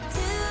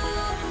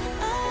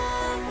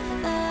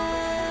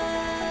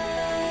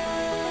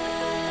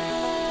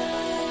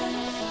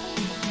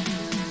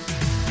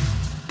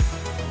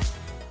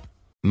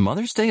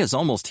 Mother's Day is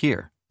almost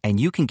here, and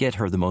you can get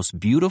her the most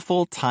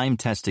beautiful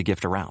time-tested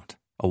gift around.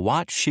 A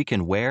watch she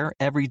can wear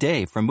every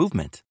day from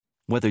Movement.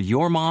 Whether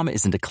your mom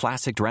is into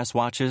classic dress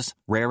watches,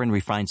 rare and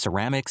refined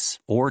ceramics,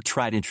 or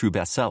tried and true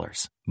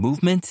bestsellers,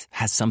 Movement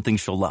has something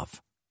she'll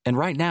love. And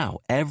right now,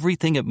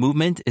 everything at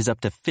Movement is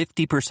up to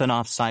 50%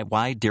 off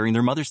site-wide during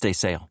their Mother's Day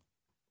sale.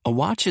 A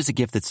watch is a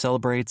gift that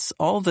celebrates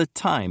all the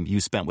time you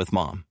spent with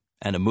mom.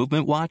 And a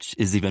Movement watch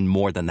is even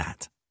more than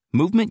that.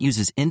 Movement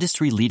uses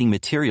industry-leading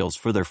materials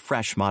for their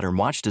fresh modern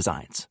watch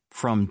designs,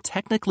 from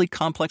technically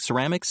complex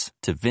ceramics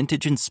to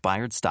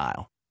vintage-inspired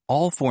style,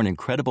 all for an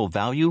incredible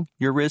value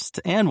your wrist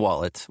and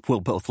wallet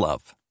will both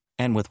love.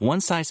 And with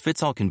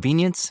one-size-fits-all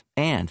convenience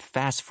and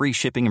fast free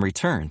shipping and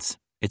returns,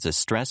 it's a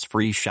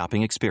stress-free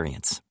shopping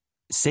experience.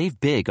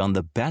 Save big on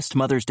the best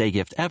Mother's Day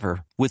gift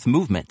ever with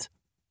Movement.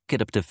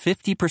 Get up to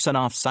 50%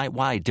 off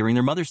site-wide during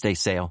their Mother's Day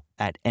sale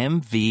at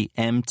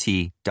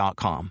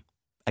MVMT.com.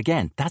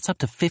 Again, that's up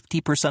to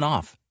 50%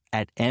 off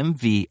at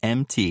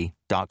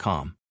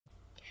MVMT.com.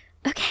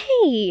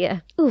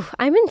 Okay. Ooh,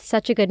 I'm in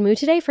such a good mood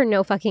today for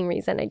no fucking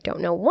reason. I don't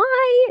know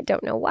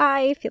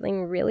why.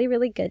 Feeling really,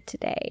 really good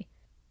today.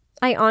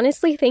 I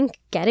honestly think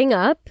getting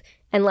up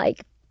and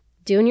like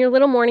doing your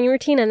little morning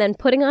routine and then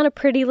putting on a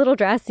pretty little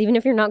dress, even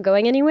if you're not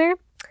going anywhere,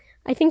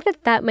 I think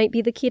that might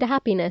be the key to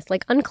happiness.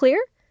 Like, unclear,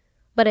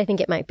 but I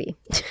think it might be.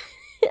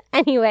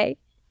 Anyway,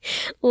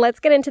 let's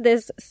get into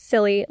this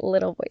silly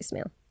little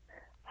voicemail.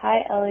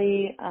 Hi,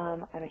 Ellie.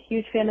 I'm a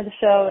huge fan of the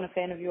show and a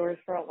fan of yours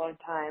for a long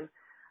time.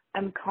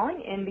 I'm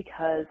calling in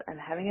because I'm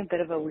having a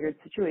bit of a weird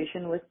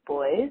situation with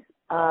boys.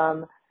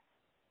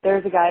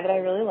 There's a guy that I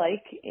really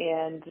like,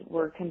 and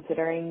we're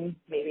considering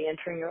maybe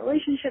entering a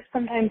relationship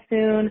sometime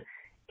soon.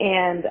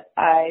 And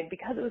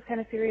because it was kind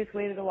of serious,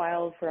 waited a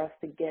while for us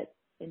to get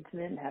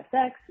intimate and have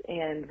sex.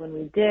 And when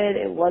we did,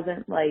 it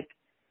wasn't like,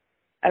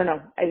 I don't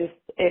know,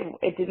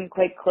 it didn't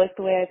quite click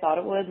the way I thought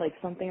it would, like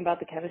something about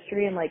the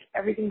chemistry, and like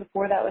everything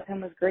before that with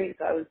him was great,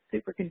 so I was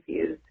super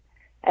confused.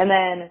 And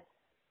then,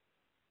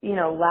 you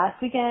know,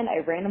 last weekend I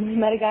randomly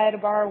met a guy at a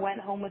bar,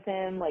 went home with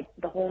him, like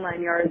the whole 9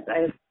 yards. I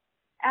have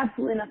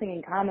absolutely nothing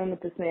in common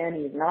with this man.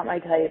 He's not my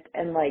type,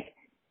 and like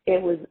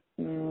it was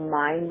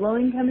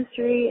mind-blowing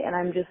chemistry, and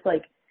I'm just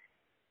like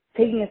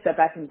taking a step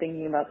back and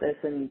thinking about this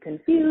and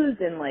confused,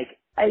 and like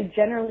I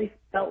generally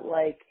felt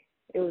like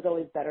it was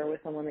always better with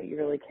someone that you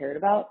really cared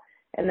about.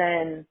 And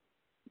then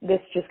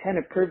this just kind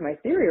of proved my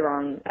theory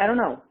wrong. I don't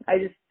know. I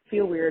just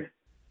feel weird.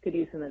 Could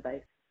use some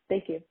advice.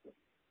 Thank you.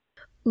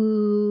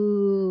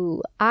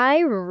 Ooh, I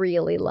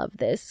really love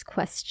this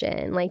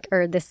question,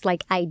 or this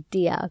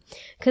idea,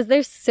 because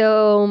there's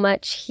so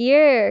much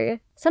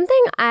here.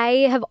 Something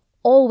I have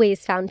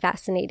always found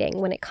fascinating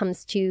when it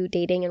comes to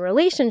dating and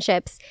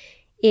relationships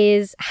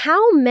is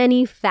how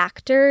many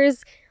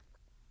factors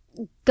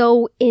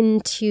go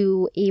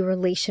into a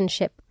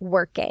relationship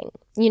working,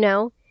 you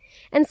know?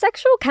 And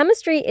sexual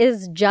chemistry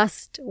is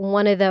just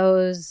one of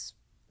those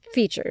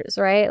features,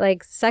 right?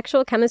 Like,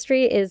 sexual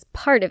chemistry is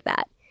part of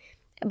that.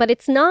 But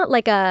it's not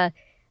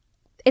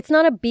it's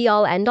not a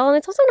be-all, end-all. And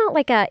it's also not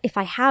like if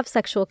I have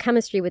sexual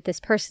chemistry with this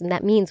person,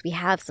 that means we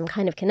have some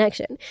kind of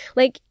connection.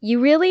 Like,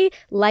 you really,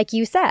 like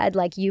you said,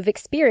 like you've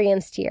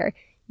experienced here,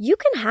 you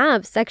can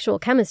have sexual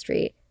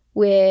chemistry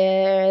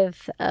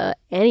with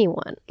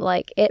anyone.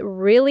 Like, it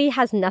really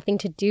has nothing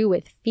to do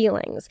with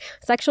feelings.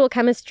 Sexual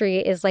chemistry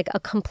is like a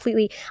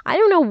completely, I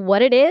don't know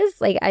what it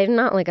is. Like, I'm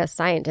not like a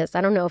scientist.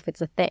 I don't know if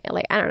it's a thing.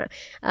 Like, I don't know.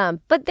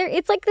 But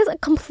it's like this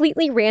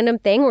completely random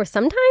thing where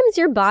sometimes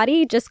your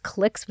body just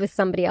clicks with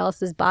somebody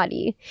else's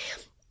body.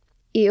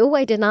 Ew,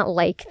 I did not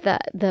like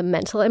the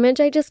mental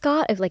image I just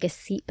got of like a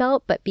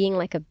seatbelt, but being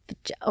like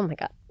oh my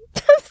God.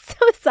 I'm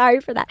so sorry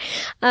for that.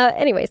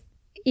 Anyways,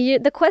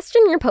 the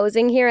question you're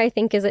posing here, I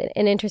think, is an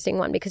interesting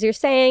one, because you're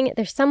saying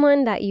there's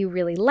someone that you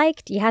really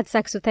liked, you had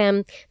sex with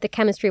him, the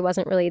chemistry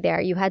wasn't really there.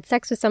 You had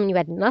sex with someone you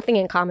had nothing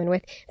in common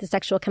with, the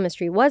sexual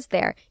chemistry was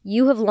there.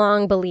 You have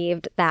long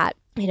believed that,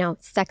 you know,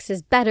 sex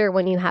is better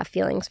when you have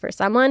feelings for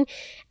someone,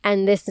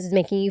 and this is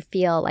making you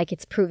feel like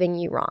it's proving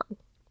you wrong.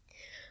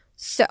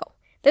 So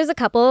there's a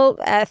couple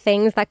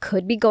things that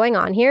could be going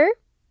on here.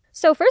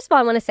 So first of all,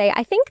 I want to say,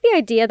 I think the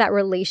idea that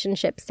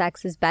relationship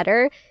sex is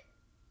better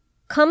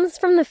comes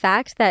from the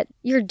fact that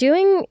you're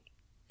doing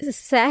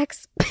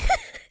sex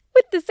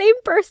with the same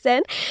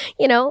person,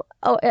 you know,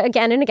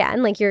 again and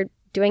again. Like, you're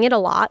doing it a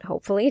lot,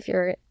 hopefully, if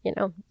you're, you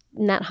know,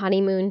 in that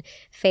honeymoon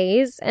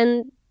phase.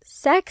 And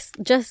sex,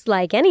 just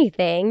like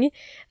anything,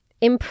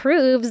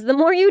 improves the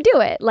more you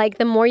do it. Like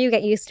the more you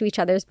get used to each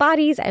other's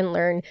bodies and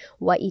learn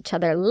what each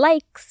other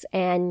likes,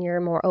 and you're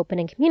more open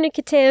and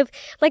communicative,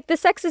 like the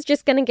sex is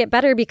just going to get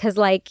better because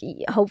like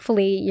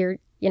hopefully you're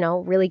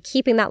really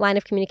keeping that line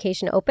of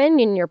communication open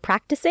and you're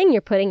practicing,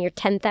 you're putting your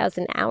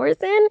 10,000 hours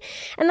in.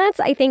 And that's,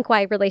 I think,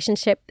 why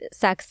relationship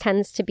sex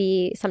tends to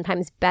be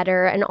sometimes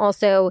better. And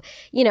also,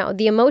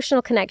 the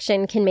emotional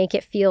connection can make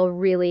it feel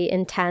really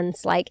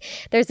intense. Like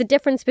there's a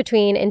difference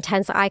between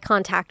intense eye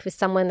contact with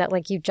someone that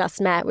like you just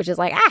met, which is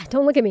like,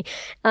 don't look at me.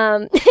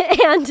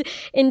 And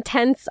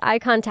intense eye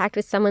contact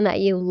with someone that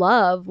you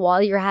love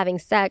while you're having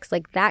sex.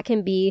 Like that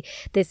can be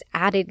this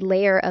added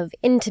layer of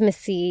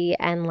intimacy,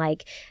 and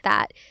like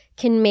that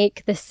can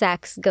make the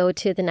sex go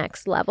to the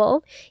next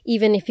level,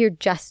 even if you're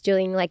just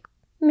doing like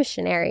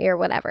missionary or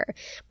whatever.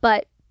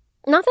 But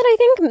not that I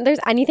think there's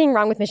anything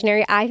wrong with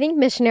missionary. I think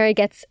missionary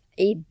gets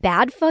a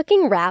bad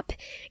fucking rap.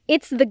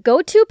 It's the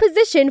go-to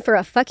position for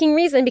a fucking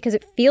reason because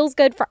it feels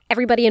good for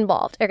everybody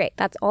involved. Okay,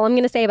 that's all I'm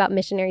going to say about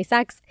missionary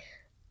sex.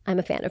 I'm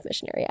a fan of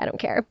missionary. I don't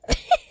care.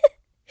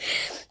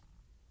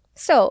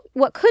 So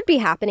what could be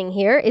happening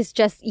here is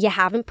just you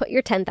haven't put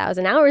your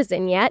 10,000 hours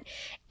in yet,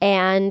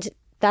 and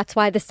that's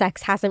why the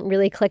sex hasn't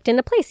really clicked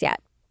into place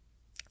yet.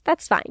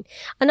 That's fine.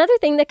 Another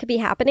thing that could be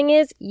happening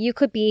is you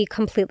could be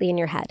completely in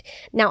your head.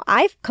 Now,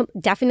 I've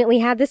definitely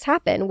had this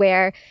happen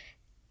where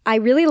I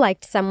really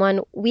liked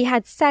someone, we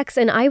had sex,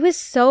 and I was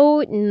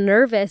so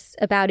nervous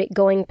about it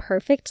going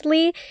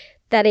perfectly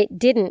that it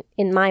didn't,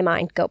 in my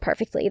mind, go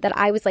perfectly, that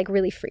I was like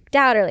really freaked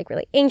out or like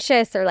really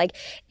anxious, or like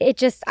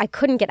I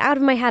couldn't get out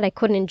of my head. I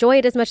couldn't enjoy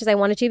it as much as I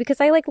wanted to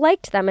because I like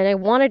liked them and I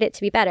wanted it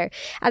to be better,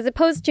 as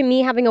opposed to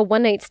me having a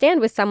one night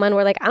stand with someone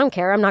where like, I don't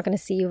care. I'm not going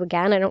to see you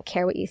again. I don't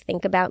care what you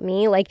think about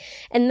me. Like,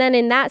 and then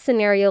in that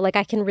scenario, like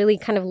I can really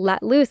kind of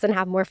let loose and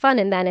have more fun.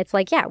 And then it's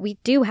like, yeah, we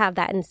do have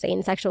that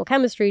insane sexual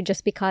chemistry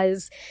just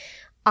because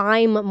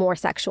I'm more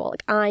sexual.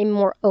 Like I'm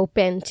more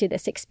open to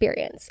this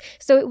experience.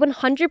 So it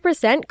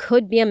 100%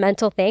 could be a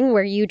mental thing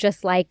where you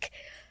just like,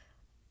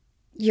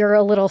 you're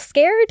a little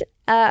scared.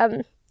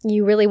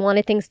 You really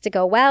wanted things to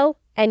go well.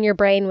 And your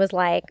brain was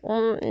like,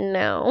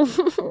 no,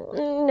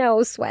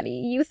 no, sweaty.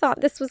 You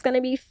thought this was going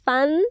to be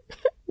fun?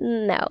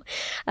 No.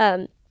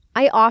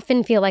 I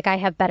often feel like I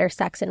have better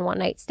sex in one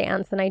night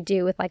stands than I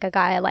do with like a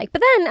guy I like.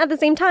 But then at the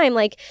same time,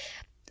 like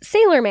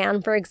Sailor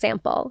Man, for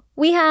example,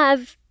 we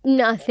have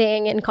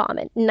nothing in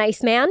common.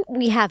 Nice Man,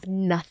 we have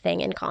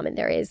nothing in common.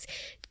 There is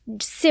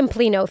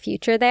simply no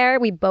future there.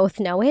 We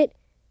both know it.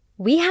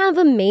 We have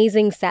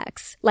amazing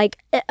sex, like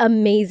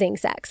amazing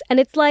sex. And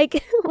it's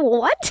like,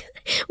 what?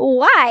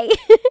 Why?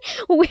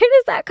 Where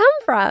does that come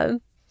from?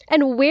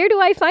 And where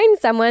do I find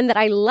someone that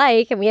I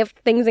like and we have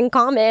things in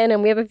common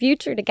and we have a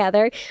future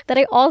together that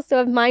I also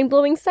have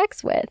mind-blowing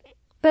sex with?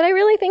 But I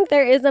really think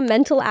there is a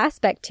mental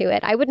aspect to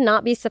it. I would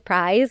not be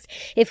surprised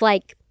if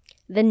like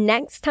the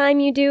next time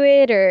you do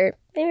it, or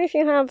maybe if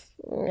you have,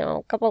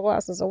 a couple of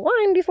glasses of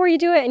wine before you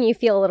do it and you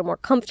feel a little more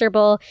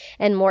comfortable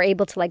and more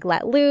able to like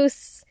let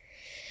loose,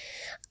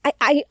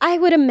 I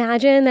would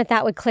imagine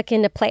that would click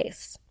into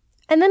place.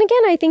 And then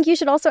again, I think you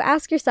should also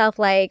ask yourself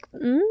like,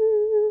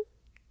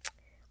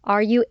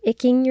 are you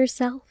icking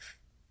yourself?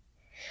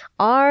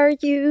 Are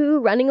you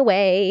running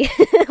away?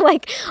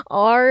 Like,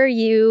 are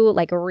you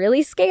like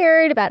really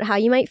scared about how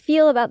you might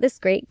feel about this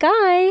great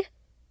guy?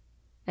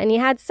 And you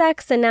had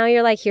sex and now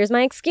you're like, here's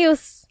my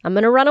excuse. I'm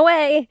going to run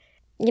away.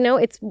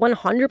 It's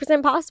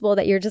 100% possible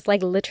that you're just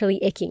like literally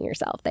icking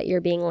yourself, that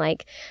you're being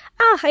like,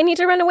 I need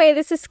to run away.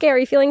 This is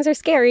scary. Feelings are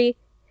scary.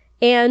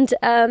 And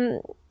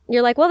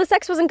you're like, well, the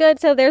sex wasn't good,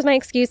 so there's my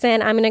excuse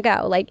and I'm going to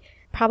go. Like,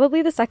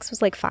 probably the sex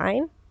was like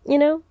fine,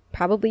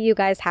 Probably you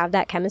guys have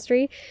that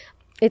chemistry.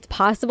 It's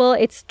possible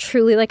it's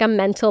truly like a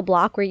mental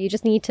block where you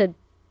just need to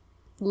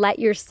let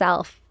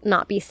yourself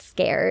not be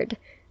scared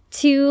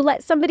to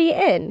let somebody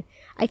in.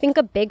 I think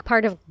a big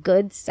part of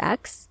good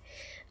sex,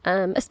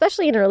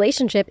 especially in a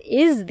relationship,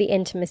 is the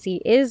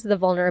intimacy, is the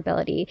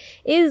vulnerability,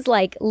 is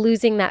like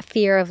losing that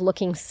fear of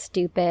looking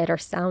stupid or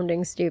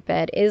sounding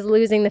stupid, is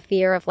losing the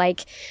fear of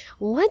like,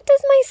 what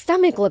does my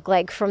stomach look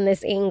like from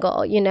this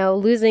angle?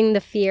 Losing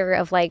the fear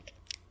of like,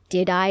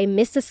 did I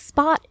miss a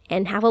spot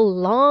and have a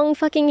long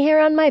fucking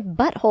hair on my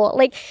butthole?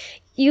 Like,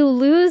 you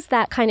lose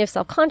that kind of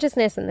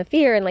self-consciousness and the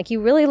fear, and like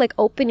you really like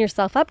open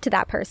yourself up to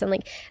that person.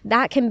 Like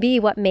that can be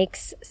what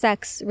makes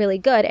sex really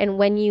good. And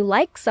when you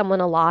like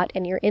someone a lot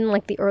and you're in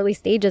like the early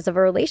stages of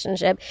a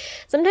relationship,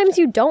 sometimes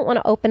you don't want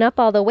to open up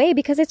all the way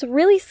because it's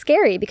really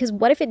scary. Because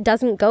what if it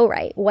doesn't go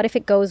right? What if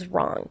it goes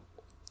wrong?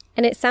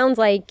 And it sounds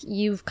like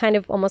you've kind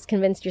of almost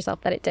convinced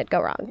yourself that it did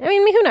go wrong. I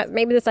mean, who knows?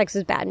 Maybe the sex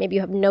is bad. Maybe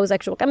you have no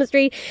sexual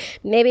chemistry.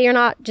 Maybe you're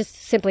not, just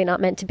simply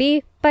not meant to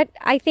be. But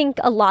I think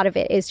a lot of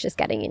it is just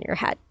getting in your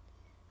head.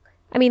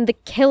 I mean, the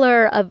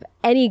killer of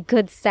any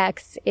good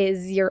sex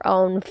is your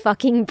own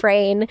fucking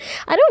brain.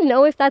 I don't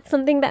know if that's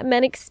something that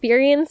men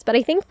experience, but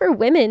I think for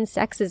women,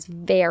 sex is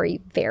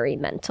very, very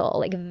mental.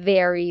 Like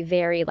very,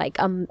 very like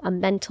a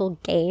mental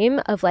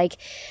game of like,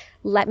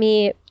 let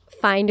me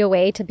find a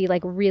way to be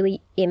like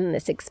really in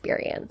this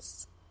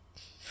experience.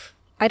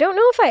 I don't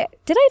know if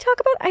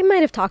I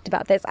might have talked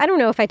about this. I don't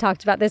know if I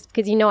talked about this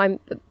because I'm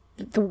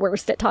the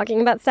worst at talking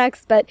about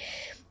sex, but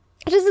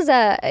just as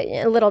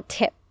a little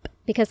tip,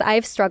 because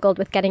I've struggled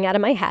with getting out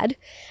of my head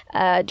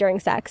during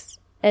sex,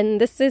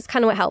 and this is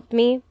kind of what helped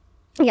me.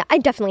 Yeah, I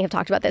definitely have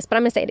talked about this, but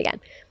I'm going to say it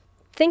again.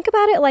 Think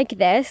about it like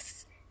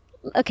this.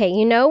 Okay,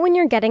 when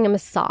you're getting a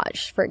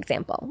massage, for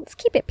example, let's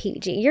keep it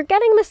PG. You're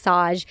getting a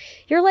massage.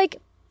 You're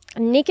like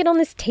naked on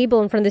this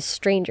table in front of this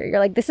stranger. You're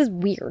like, this is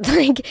weird.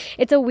 Like,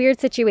 it's a weird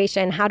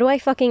situation. How do I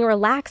fucking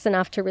relax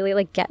enough to really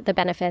like get the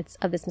benefits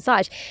of this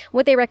massage?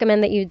 What they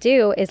recommend that you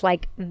do is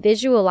like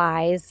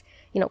visualize,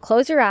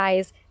 close your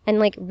eyes and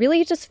like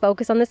really just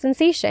focus on the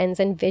sensations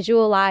and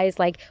visualize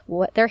like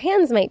what their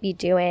hands might be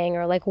doing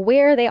or like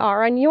where they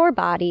are on your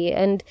body.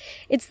 And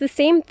it's the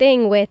same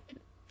thing with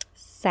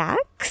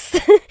sex.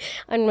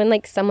 And when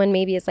like someone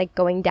maybe is like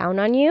going down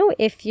on you,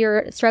 if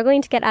you're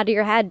struggling to get out of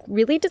your head,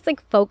 really just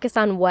like focus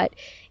on what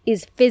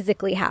is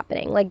physically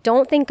happening. Like,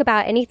 don't think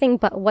about anything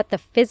but what the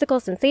physical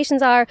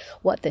sensations are,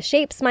 what the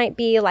shapes might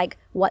be, like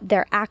what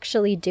they're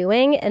actually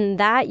doing. And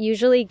that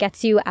usually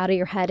gets you out of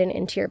your head and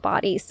into your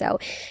body. So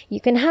you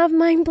can have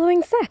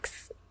mind-blowing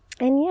sex.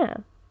 And yeah,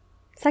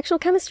 sexual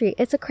chemistry,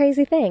 it's a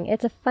crazy thing.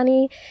 It's a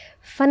funny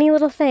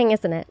little thing,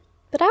 isn't it?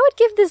 But I would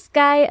give this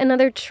guy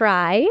another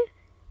try.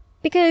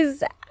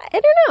 Because, I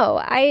don't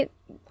know,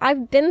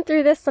 I've been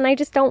through this and I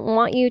just don't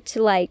want you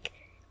to, like,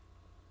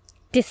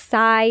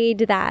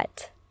 decide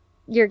that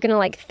you're going to,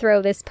 like,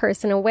 throw this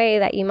person away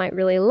that you might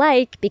really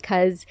like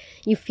because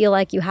you feel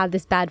like you had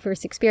this bad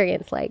first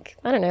experience. Like,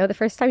 I don't know, the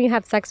first time you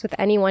have sex with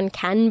anyone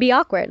can be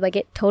awkward. Like,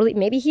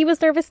 maybe he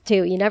was nervous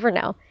too, you never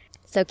know.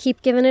 So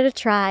keep giving it a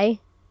try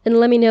and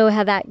let me know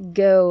how that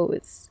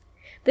goes.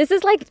 This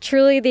is, like,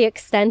 truly the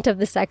extent of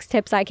the sex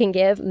tips I can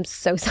give. I'm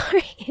so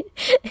sorry.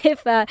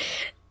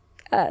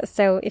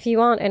 So if you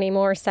want any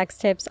more sex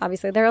tips,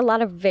 obviously there are a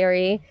lot of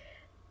very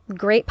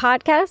great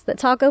podcasts that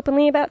talk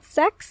openly about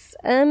sex,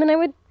 and I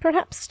would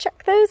perhaps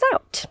check those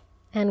out.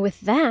 And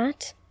with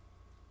that,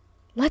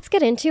 let's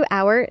get into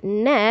our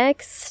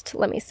next,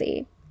 let me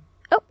see.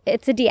 Oh,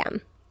 it's a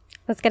DM.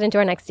 Let's get into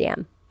our next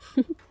DM.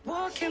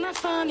 Where can I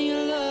find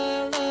your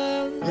love?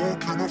 Where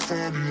can I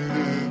find your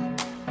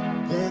love?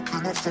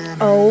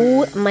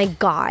 Oh my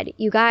god,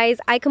 you guys,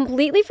 I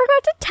completely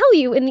forgot to tell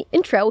you in the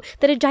intro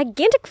that a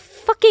gigantic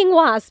fucking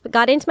wasp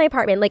got into my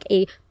apartment, like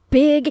a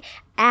big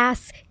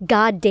ass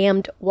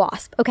goddamned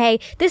wasp, okay?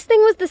 This thing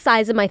was the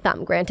size of my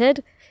thumb,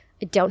 granted.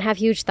 I don't have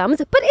huge thumbs,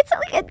 but it's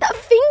like a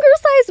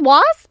finger-sized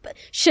wasp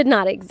should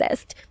not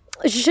exist.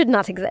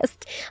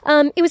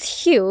 It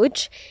was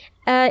huge.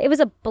 It was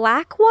a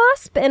black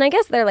wasp, and I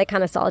guess they're like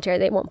kind of solitary.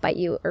 They won't bite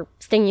you or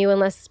sting you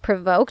unless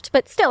provoked.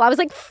 But still, I was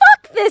like,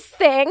 fuck this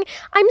thing.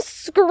 I'm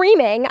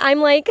screaming. I'm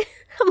like,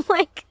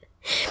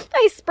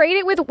 I sprayed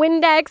it with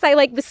Windex. I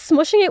like was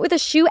smushing it with a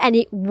shoe, and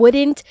it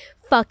wouldn't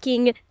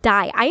fucking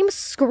die. I am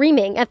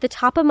screaming at the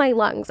top of my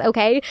lungs,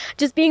 okay?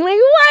 Just being like,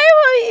 why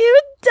won't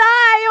you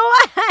die?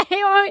 Why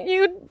won't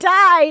you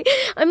die?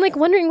 I'm like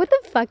wondering, what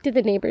the fuck do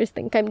the neighbors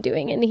think I'm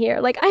doing in here?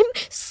 Like, I'm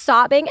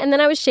sobbing, and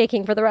then I was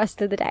shaking for the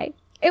rest of the day.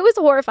 It was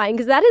horrifying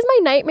because that is my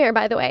nightmare,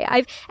 by the way.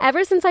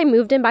 Ever since I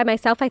moved in by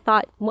myself, I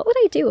thought, what would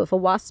I do if a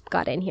wasp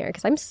got in here?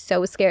 Because I'm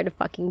so scared of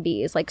fucking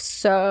bees, like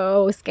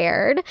so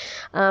scared.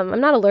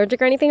 I'm not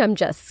allergic or anything. I'm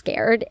just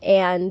scared.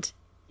 And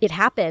it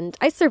happened.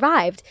 I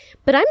survived,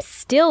 but I'm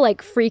still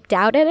like freaked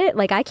out at it.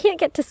 Like I can't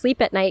get to sleep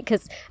at night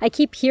because I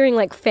keep hearing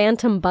like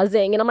phantom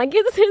buzzing and I'm like,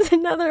 there's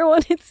another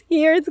one. It's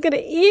here. It's going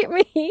to eat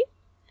me.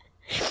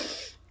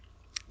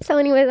 So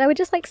anyways, I would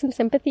just like some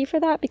sympathy for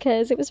that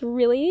because it was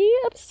really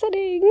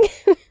upsetting.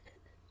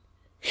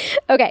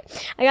 Okay,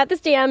 I got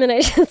this DM and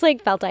I just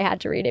like felt I had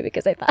to read it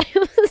because I thought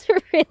it was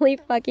really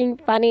fucking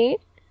funny.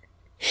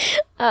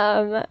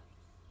 So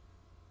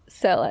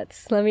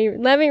let me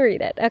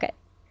read it. Okay,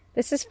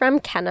 this is from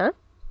Kenna.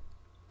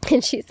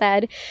 And she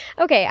said,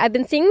 okay, I've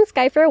been seeing this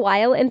guy for a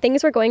while and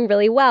things were going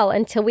really well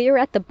until we were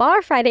at the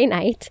bar Friday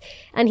night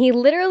and he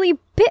literally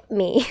bit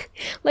me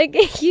like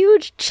a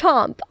huge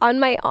chomp on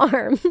my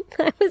arm.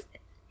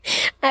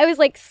 I was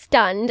like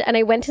stunned and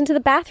I went into the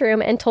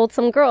bathroom and told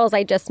some girls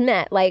I just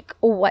met, like,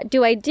 what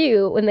do I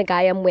do when the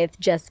guy I'm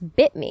with just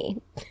bit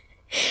me?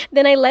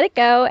 Then I let it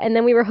go and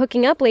then we were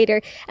hooking up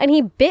later and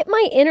he bit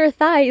my inner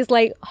thighs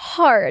like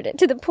hard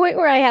to the point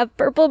where I have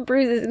purple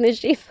bruises in the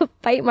shape of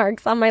bite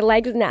marks on my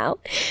legs now.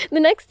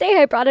 The next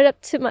day I brought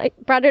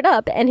it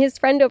up and his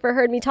friend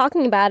overheard me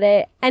talking about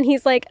it and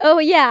he's like, oh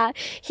yeah,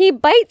 he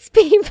bites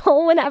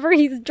people whenever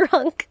he's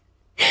drunk.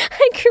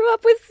 I grew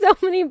up with so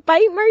many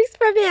bite marks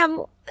from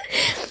him.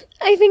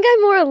 I think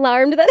I'm more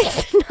alarmed that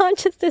it's not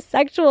just a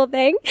sexual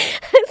thing.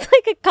 It's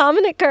like a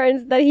common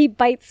occurrence that he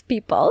bites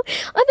people.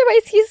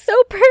 Otherwise, he's so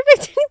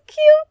perfect and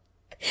cute.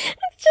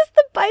 It's just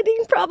the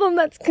biting problem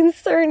that's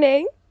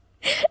concerning.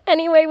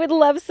 Anyway, would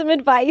love some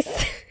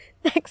advice.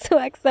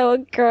 XOXO, a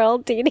girl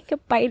dating a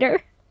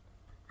biter.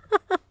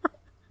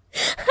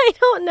 I I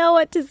don't know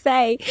what to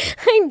say.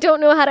 I don't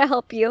know how to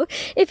help you.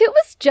 If it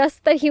was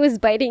just that he was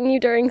biting you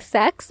during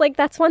sex, like,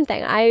 that's one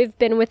thing. I've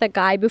been with a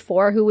guy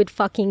before who would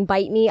fucking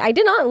bite me. I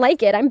did not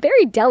like it. I'm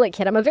very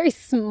delicate. I'm a very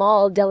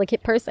small,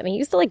 delicate person. He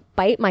used to, like,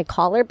 bite my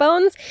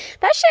collarbones.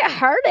 That shit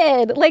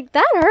hurted. Like,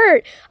 that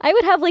hurt. I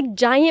would have, like,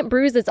 giant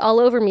bruises all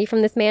over me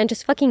from this man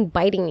just fucking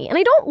biting me. And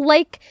I don't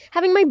like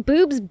having my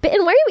boobs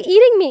bitten. Why are you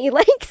eating me?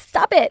 Like,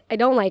 stop it. I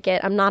don't like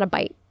it. I'm not a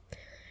bite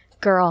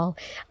girl.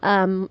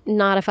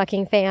 Not a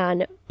fucking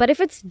fan. But if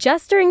it's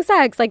just during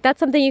sex, like, that's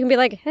something you can be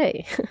like,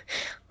 hey,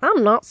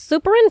 I'm not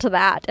super into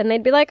that. And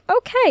they'd be like,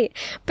 okay.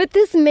 But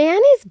this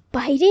man is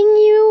biting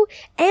you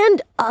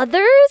and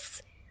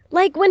others?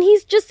 Like, when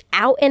he's just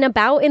out and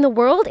about in the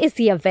world, is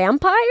he a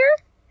vampire?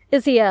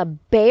 Is he a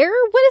bear?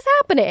 What is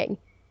happening?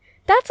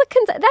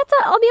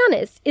 I'll be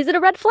honest. Is it a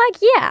red flag?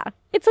 Yeah.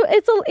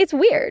 It's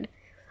weird.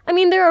 I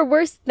mean, there are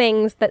worse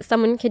things that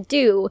someone could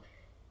do.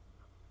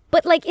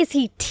 But, like, is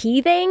he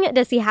teething?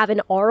 Does he have an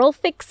oral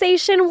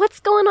fixation? What's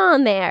going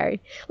on there?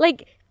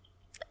 Like,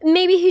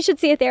 maybe he should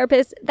see a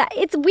therapist.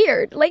 It's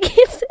weird. Like,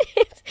 it's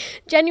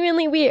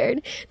genuinely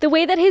weird. The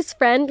way that his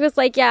friend was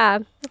like, yeah,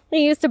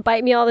 he used to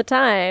bite me all the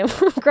time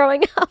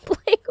growing up.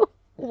 Like,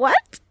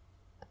 what?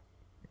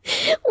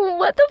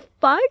 What the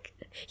fuck?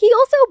 He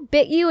also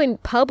bit you in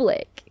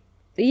public.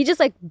 He just,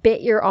 like,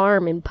 bit your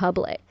arm in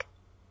public.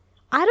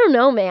 I don't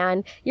know,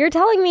 man. You're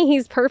telling me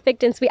he's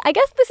perfect and sweet. I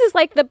guess this is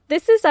like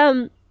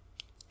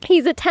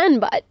he's a 10,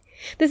 but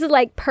this is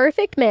like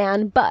perfect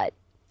man, but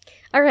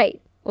all right,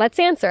 let's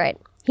answer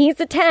it. He's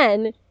a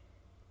 10,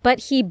 but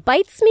he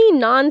bites me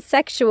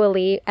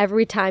non-sexually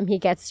every time he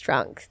gets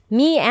drunk.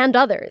 Me and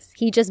others.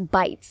 He just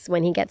bites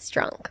when he gets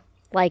drunk.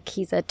 Like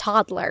he's a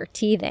toddler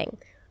teething.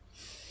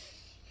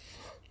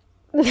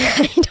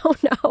 I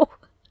don't know.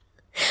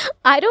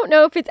 I don't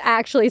know if it's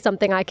actually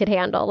something I could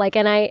handle. Like,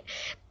 and I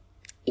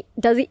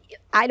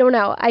don't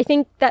know. I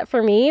think that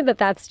for me,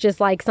 that's just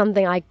like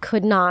something I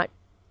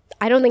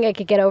don't think I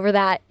could get over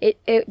that.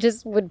 It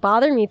just would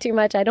bother me too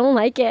much. I don't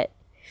like it.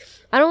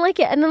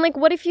 And then, like,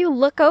 what if you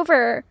look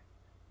over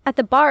at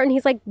the bar and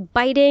he's like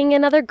biting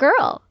another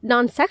girl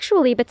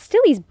non-sexually, but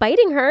still he's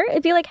biting her?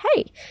 It'd be like,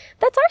 hey,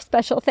 that's our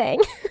special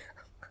thing.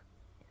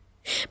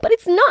 But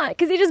it's not,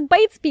 because he just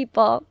bites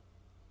people.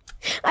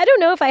 I don't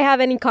know if I have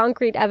any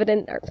concrete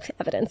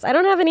evidence. I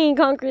don't have any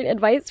concrete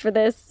advice for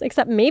this,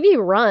 except maybe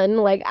run.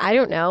 Like, I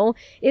don't know.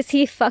 Is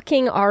he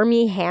fucking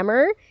Armie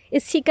Hammer?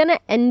 Is he gonna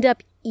end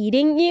up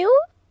eating you?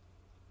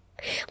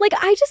 Like,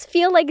 I just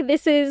feel like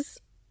this is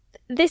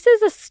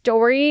a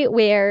story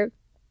where,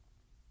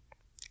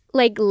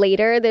 like,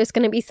 later there's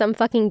gonna be some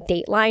fucking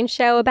Dateline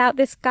show about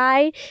this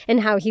guy and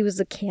how he was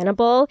a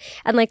cannibal,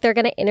 and like they're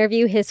gonna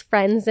interview his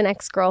friends and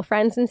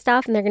ex-girlfriends and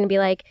stuff, and they're gonna be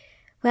like,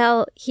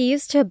 well, he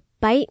used to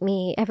bite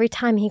me every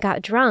time he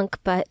got drunk,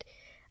 but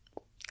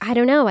I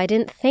don't know, I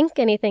didn't think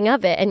anything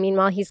of it. And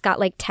meanwhile, he's got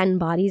like 10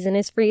 bodies in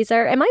his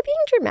freezer. Am I being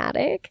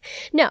dramatic?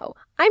 No,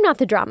 I'm not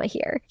the drama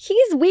here.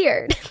 He's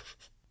weird.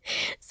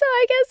 So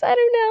I guess, I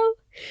don't know.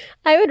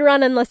 I would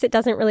run unless it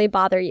doesn't really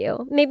bother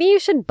you. Maybe you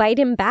should bite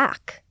him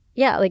back.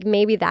 Yeah, like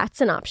maybe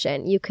that's an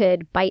option. You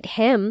could bite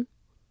him,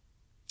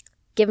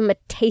 give him a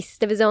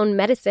taste of his own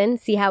medicine,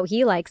 see how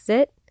he likes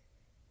it.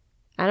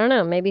 I don't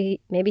know, maybe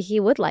he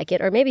would like it,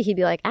 or maybe he'd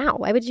be like, ow,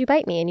 why would you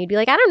bite me? And you'd be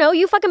like, I don't know,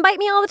 you fucking bite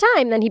me all the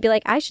time. Then he'd be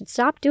like, I should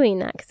stop doing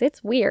that because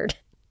it's weird.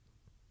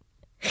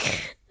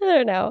 I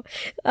don't know.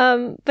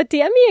 But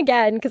DM me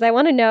again, because I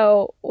want to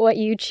know what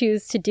you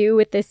choose to do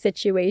with this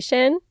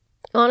situation.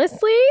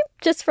 Honestly,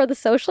 just for the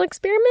social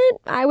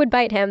experiment, I would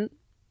bite him.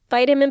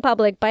 Bite him in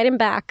public, bite him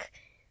back.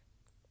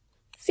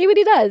 See what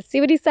he does, see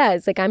what he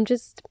says. Like, I'm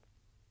just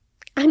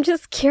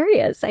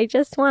curious. I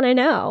just want to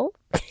know.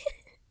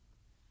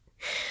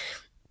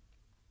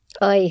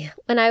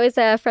 When I was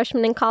a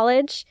freshman in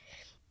college,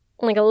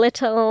 like a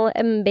little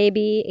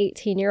baby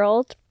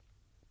 18-year-old,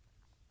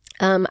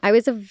 I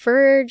was a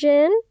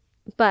virgin,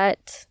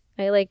 but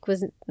I like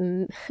was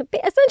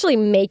essentially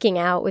making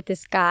out with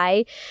this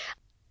guy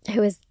who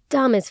was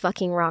dumb as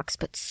fucking rocks,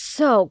 but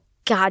so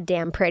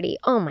goddamn pretty.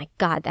 Oh my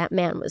God, that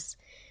man was,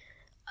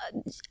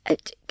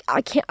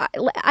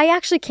 I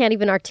actually can't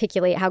even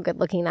articulate how good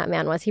looking that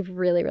man was. He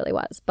really, really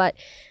was, but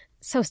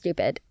so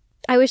stupid.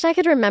 I wish I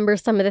could remember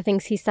some of the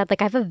things he said.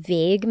 Like, I have a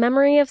vague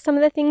memory of some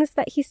of the things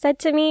that he said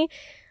to me,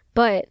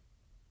 but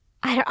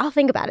I'll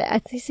think about it.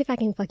 Let's see if I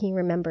can fucking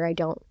remember. I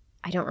don't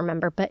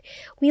remember, but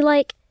we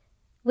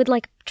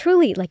would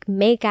truly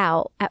make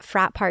out at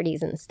frat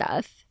parties and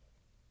stuff.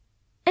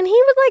 And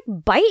he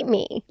would bite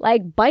me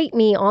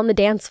on the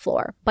dance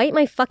floor, bite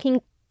my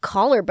fucking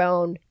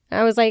collarbone.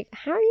 I was like,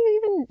 how are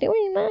you even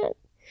doing that?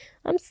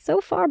 I'm so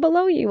far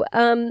below you.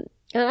 And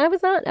I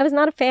was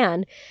not a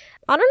fan.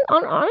 I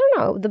don't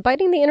know. The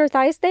biting the inner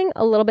thighs thing,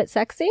 a little bit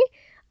sexy.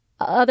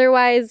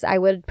 Otherwise, I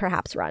would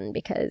perhaps run,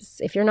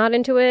 because if you're not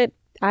into it,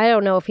 I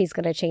don't know if he's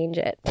going to change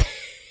it.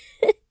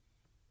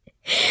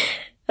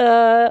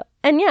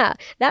 And yeah,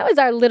 that was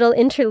our little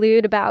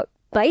interlude about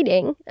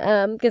biting,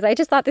 because I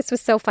just thought this was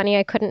so funny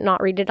I couldn't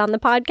not read it on the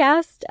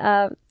podcast.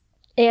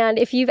 And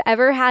if you've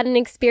ever had an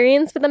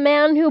experience with a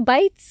man who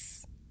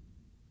bites,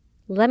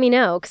 let me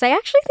know. Because I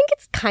actually think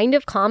it's kind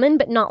of common,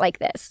 but not like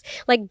this.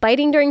 Like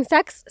biting during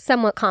sex,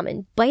 somewhat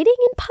common. Biting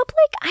in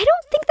public, I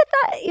don't think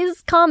that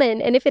is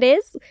common. And if it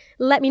is,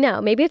 let me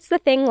know. Maybe it's the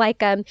thing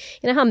like, you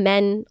know how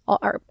men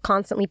are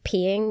constantly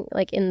peeing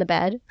like in the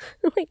bed?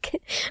 Like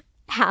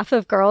half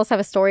of girls have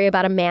a story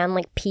about a man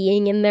like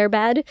peeing in their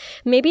bed.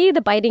 Maybe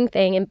the biting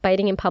thing and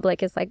biting in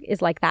public is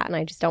like that. And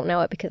I just don't know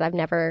it because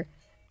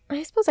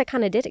I suppose I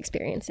kind of did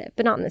experience it,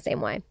 but not in the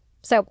same way.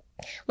 So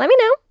let me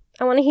know.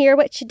 I want to hear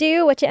what you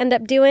do, what you end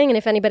up doing, and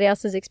if anybody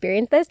else has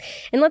experienced this.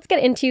 And let's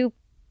get into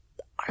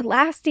our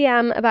last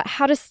DM about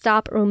how to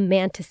stop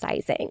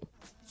romanticizing.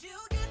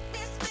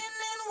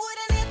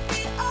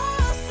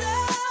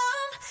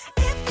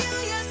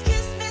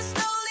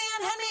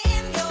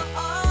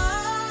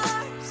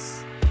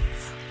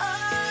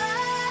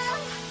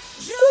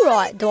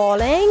 Right,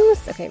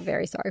 darlings. Okay,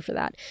 very sorry for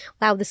that.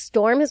 Wow, the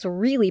storm has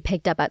really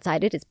picked up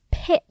outside. It is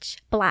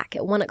pitch black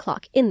at 1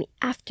 o'clock in the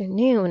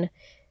afternoon.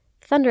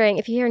 Thundering.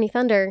 If you hear any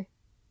thunder,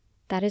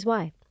 that is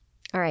why.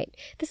 All right,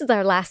 this is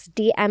our last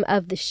DM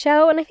of the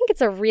show, and I think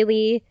it's a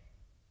really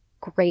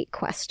great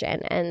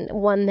question and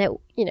one that,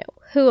 you know,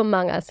 who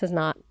among us has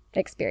not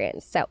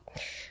experienced? So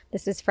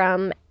this is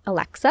from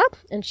Alexa,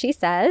 and she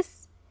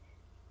says,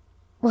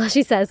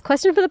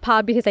 question for the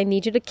pod because I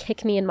need you to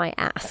kick me in my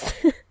ass.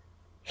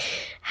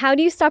 How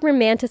do you stop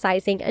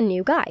romanticizing a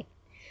new guy?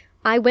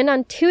 I went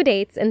on 2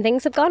 dates and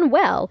things have gone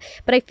well,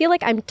 but I feel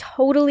like I'm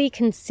totally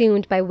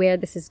consumed by where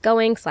this is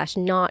going /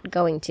 not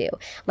going to.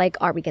 Like,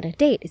 are we going to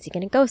date? Is he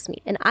going to ghost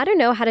me? And I don't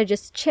know how to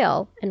just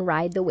chill and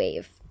ride the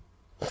wave.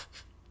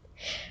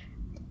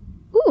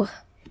 Ooh,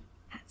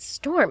 that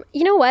storm.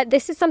 You know what?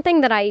 This is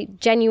something that I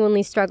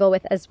genuinely struggle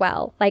with as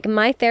well. Like,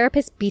 my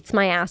therapist beats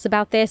my ass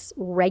about this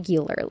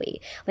regularly.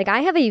 Like,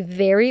 I have a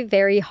very,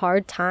 very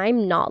hard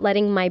time not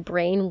letting my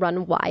brain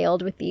run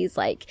wild with these,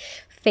 like,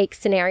 fake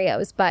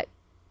scenarios, but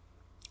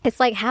it's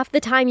like half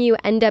the time you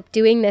end up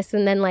doing this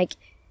and then like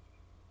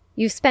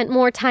you've spent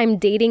more time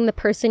dating the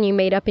person you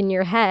made up in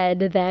your head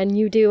than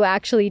you do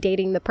actually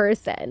dating the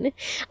person.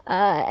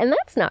 And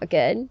that's not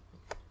good.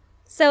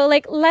 So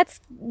like,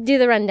 let's do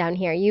the rundown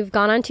here. You've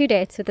gone on 2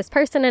 dates with this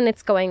person and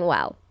it's going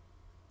well.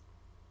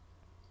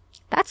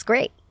 That's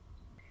great.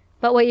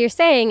 But what you're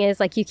saying is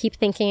like you keep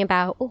thinking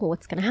about, oh,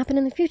 what's going to happen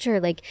in the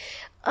future? Like,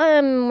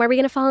 are we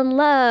going to fall in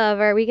love?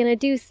 Are we going to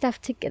do stuff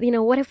together? You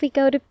know, what if we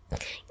go to,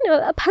 you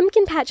know, a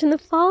pumpkin patch in the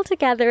fall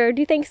together or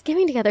do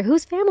Thanksgiving together?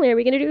 Whose family are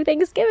we going to do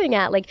Thanksgiving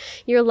at? Like,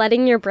 you're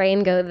letting your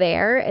brain go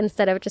there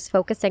instead of just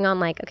focusing on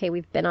like, okay,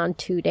 we've been on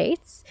 2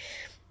 dates.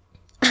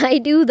 I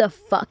do the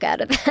fuck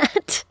out of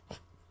that.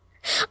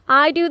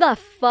 I do the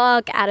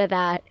fuck out of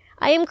that.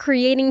 I am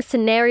creating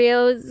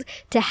scenarios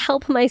to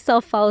help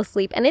myself fall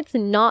asleep, and it's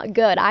not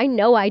good. I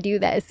know I do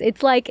this.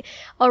 It's like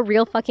a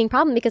real fucking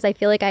problem because I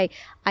feel like I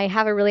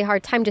have a really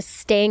hard time just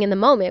staying in the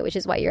moment, which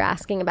is what you're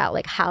asking about.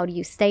 Like, how do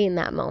you stay in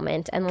that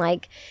moment? And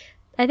like,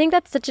 I think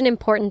that's such an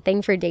important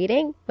thing for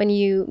dating. When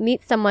you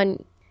meet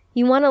someone,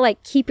 you want to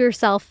like keep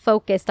yourself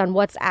focused on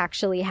what's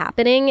actually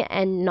happening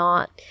and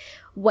not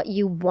what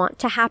you want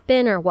to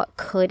happen or what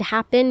could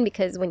happen,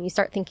 because when you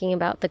start thinking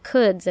about the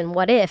coulds and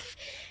what if,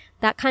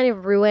 that kind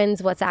of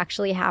ruins what's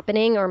actually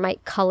happening or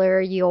might color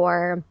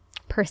your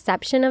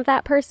perception of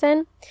that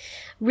person.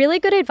 Really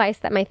good advice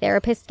that my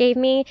therapist gave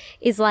me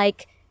is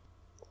like,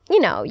 you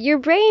know, your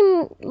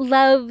brain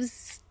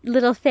loves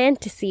little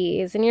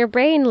fantasies and your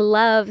brain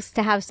loves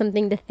to have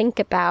something to think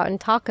about and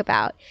talk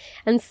about.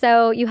 And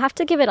so you have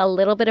to give it a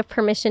little bit of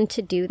permission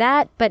to do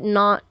that, but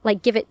not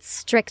like give it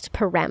strict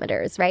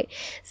parameters, right?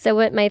 So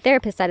what my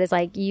therapist said is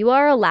like, you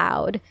are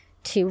allowed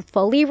to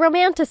fully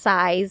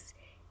romanticize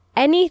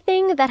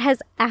anything that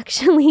has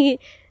actually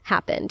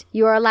happened.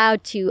 You are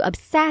allowed to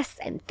obsess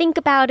and think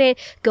about it,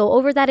 go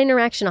over that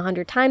interaction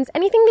 100 times,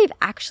 anything they've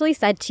actually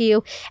said to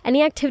you,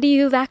 any activity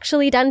you've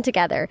actually done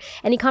together,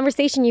 any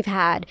conversation you've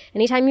had,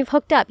 anytime you've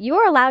hooked up. You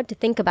are allowed to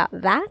think about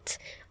that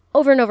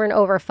over and over and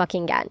over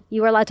fucking again.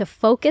 You are allowed to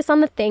focus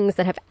on the things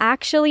that have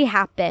actually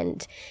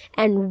happened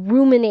and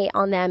ruminate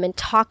on them and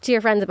talk to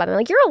your friends about them.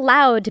 Like, you're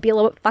allowed to be a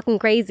little bit fucking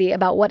crazy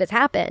about what has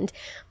happened,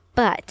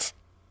 but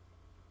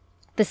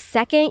the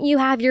second you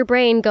have your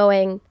brain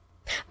going,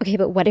 okay,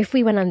 but what if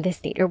we went on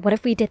this date? Or what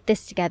if we did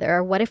this together?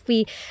 Or what if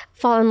we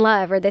fall in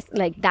love? Or this,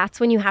 like, that's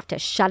when you have to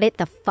shut it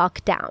the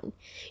fuck down.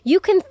 You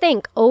can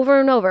think over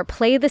and over,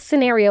 play the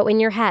scenario in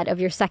your head of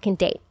your second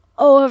date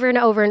over and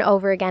over and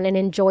over again and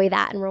enjoy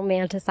that and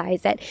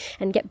romanticize it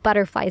and get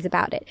butterflies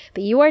about it.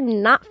 But you are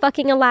not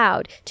fucking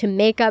allowed to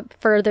make up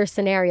further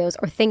scenarios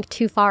or think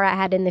too far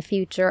ahead in the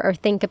future or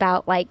think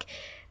about, like,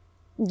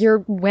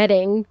 your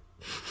wedding.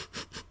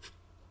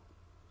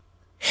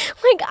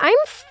 Like, I'm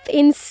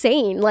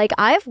insane. Like,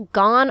 I've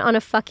gone on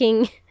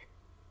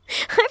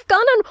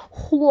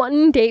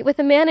 1 date with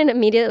a man and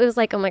immediately was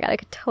like, oh my God, I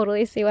could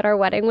totally see what our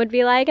wedding would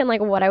be like and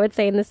like what I would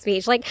say in the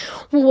speech. Like,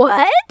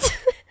 what?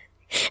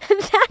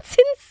 That's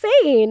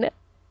insane.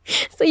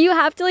 So you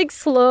have to like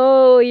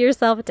slow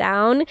yourself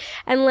down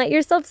and let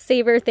yourself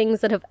savor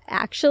things that have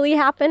actually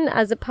happened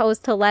as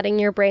opposed to letting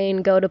your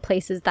brain go to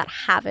places that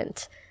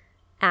haven't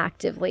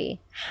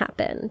actively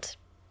happened.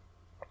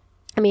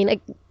 I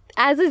mean,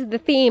 as is the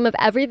theme of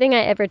everything I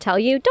ever tell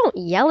you, don't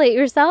yell at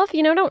yourself,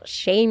 don't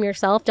shame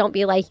yourself. Don't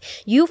be like,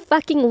 you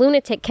fucking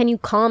lunatic, can you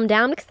calm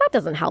down? Because that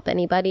doesn't help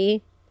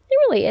anybody.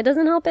 It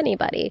doesn't help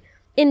anybody.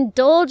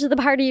 Indulge the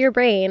part of your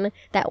brain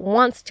that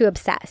wants to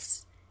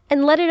obsess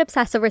and let it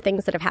obsess over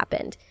things that have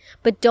happened.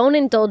 But don't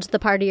indulge the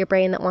part of your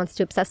brain that wants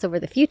to obsess over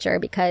the future,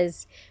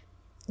 because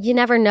you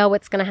never know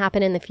what's going to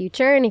happen in the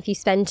future. And if you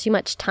spend too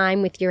much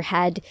time with your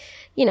head,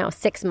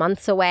 6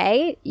 months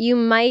away, you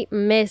might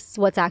miss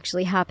what's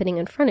actually happening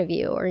in front of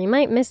you, or you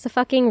might miss a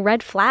fucking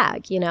red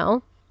flag,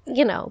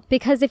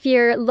 because if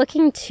you're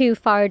looking too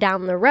far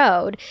down the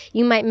road,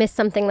 you might miss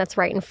something that's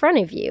right in front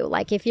of you.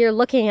 Like if you're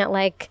looking at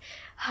like,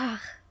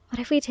 what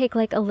if we take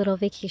like a little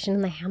vacation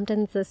in the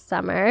Hamptons this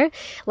summer,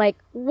 like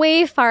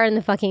way far in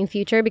the fucking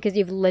future because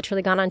you've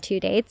literally gone on 2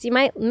 dates, you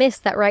might miss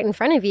that right in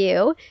front of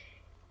you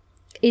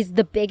is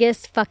the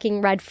biggest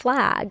fucking red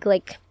flag.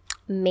 Like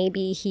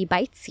maybe he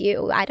bites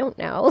you. I don't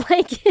know.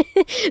 Like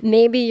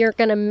maybe you're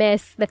going to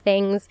miss the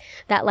things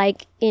that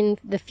like in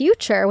the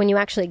future, when you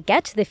actually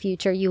get to the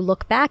future, you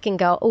look back and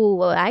go, oh,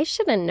 well, I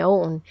should have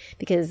known,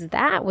 because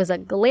that was a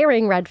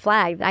glaring red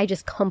flag that I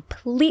just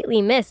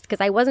completely missed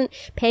because I wasn't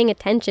paying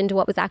attention to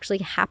what was actually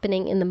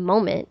happening in the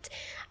moment.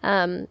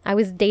 I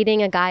was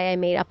dating a guy I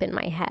made up in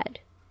my head.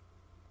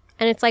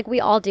 And it's like, we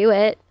all do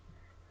it.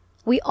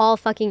 We all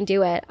fucking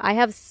do it. I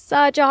have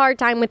such a hard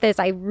time with this.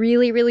 I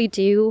really, really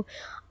do.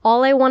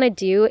 All I want to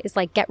do is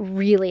like get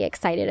really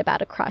excited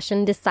about a crush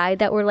and decide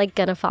that we're like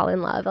gonna fall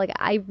in love. Like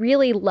I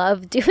really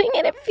love doing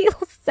it. It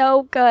feels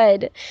so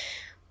good.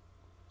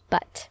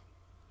 But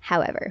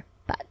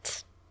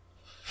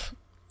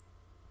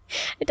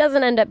it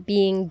doesn't end up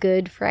being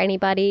good for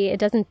anybody. It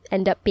doesn't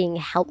end up being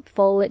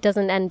helpful. It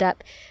doesn't end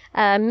up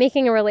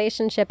making a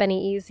relationship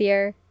any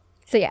easier.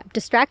 So yeah,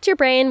 distract your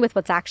brain with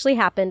what's actually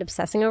happened,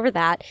 obsessing over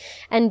that,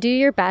 and do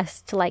your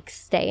best to like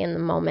stay in the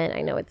moment.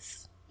 I know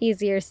it's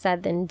easier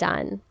said than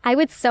done. I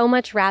would so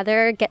much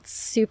rather get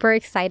super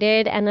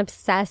excited and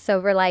obsess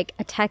over like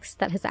a text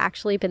that has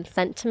actually been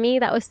sent to me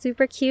that was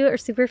super cute or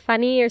super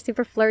funny or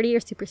super flirty or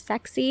super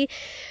sexy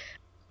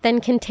than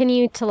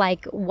continue to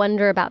like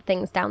wonder about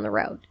things down the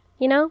road,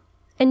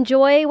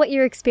 Enjoy what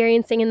you're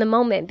experiencing in the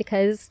moment,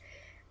 because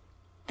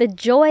the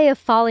joy of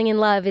falling in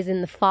love is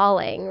in the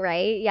falling,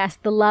 right? Yes,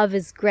 the love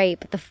is great,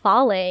 but the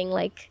falling,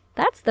 like,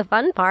 that's the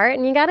fun part,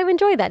 and you got to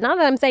enjoy that. Not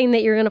that I'm saying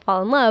that you're going to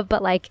fall in love,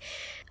 but like,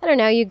 I don't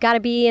know, you got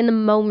to be in the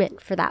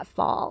moment for that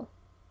fall.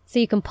 So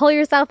you can pull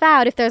yourself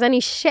out if there's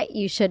any shit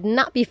you should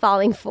not be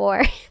falling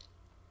for.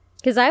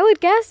 Because I would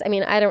guess,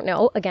 I don't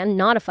know, again,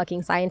 not a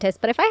fucking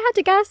scientist, but if I had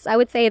to guess, I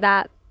would say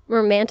that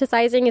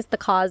romanticizing is the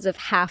cause of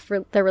half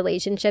the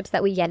relationships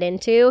that we get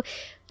into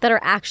that are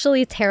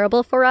actually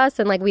terrible for us,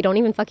 and like we don't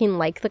even fucking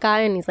like the guy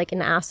and he's like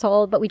an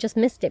asshole, but we just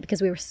missed it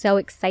because we were so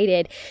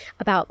excited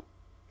about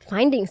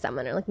finding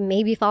someone or like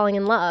maybe falling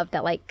in love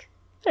that like,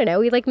 I don't know,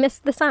 we like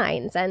missed the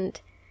signs. And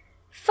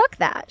fuck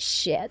that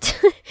shit.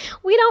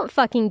 We don't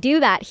fucking do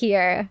that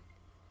here.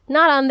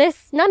 Not in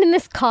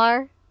this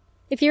car.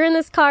 If you're in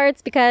this car,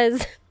 it's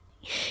because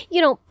you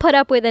don't put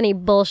up with any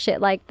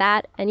bullshit like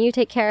that and you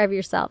take care of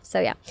yourself. So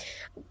yeah,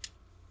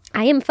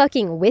 I am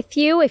fucking with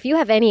you. If you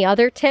have any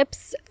other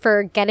tips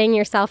for getting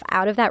yourself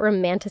out of that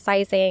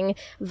romanticizing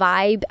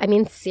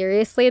vibe,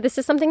 seriously, this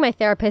is something my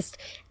therapist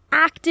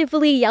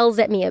actively yells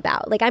at me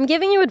about. Like, I'm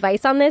giving you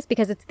advice on this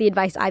because it's the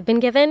advice I've been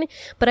given,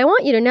 but I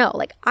want you to know,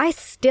 like, I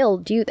still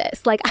do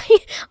this. Like,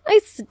 I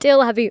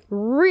still have a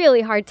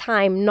really hard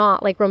time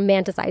not like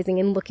romanticizing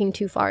and looking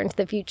too far into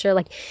the future.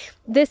 Like,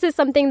 this is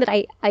something that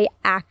I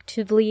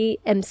actively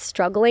am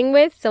struggling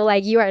with. So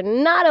like, you are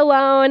not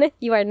alone.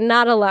 You are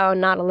not alone,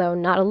 not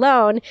alone, not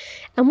alone.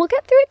 And we'll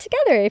get through it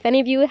together. If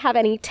any of you have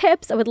any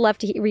tips, I would love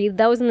to read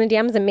those in the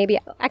DMs. And maybe,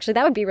 actually,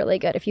 that would be really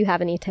good. If you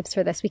have any tips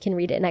for this, we can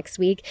read it next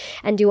week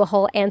and do a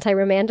whole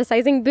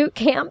anti-romanticizing boot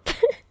camp.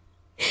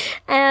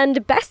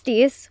 And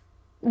besties,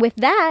 with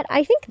that,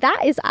 I think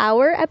that is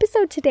our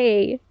episode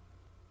today.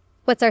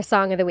 What's our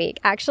song of the week?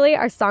 Actually,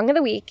 our song of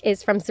the week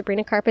is from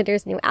Sabrina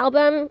Carpenter's new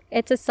album.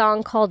 It's a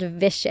song called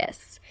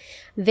Vicious.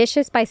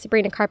 Vicious by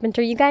Sabrina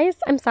Carpenter, you guys.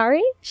 I'm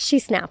sorry. She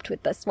snapped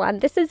with this one.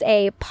 This is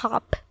a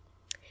pop.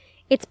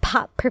 It's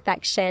pop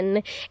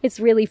perfection. It's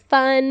really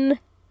fun.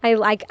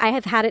 I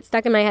have had it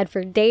stuck in my head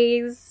for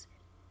days.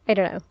 I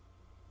don't know.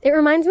 It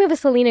reminds me of a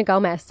Selena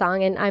Gomez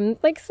song, and I'm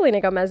like Selena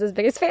Gomez's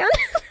biggest fan.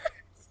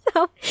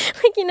 So,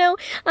 like,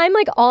 I'm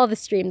like all the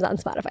streams on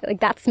Spotify.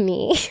 Like, that's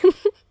me.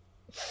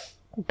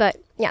 But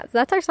yeah, so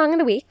that's our song of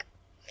the week.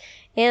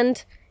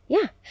 And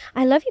yeah,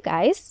 I love you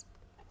guys.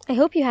 I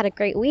hope you had a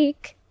great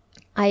week.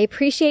 I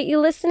appreciate you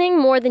listening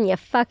more than you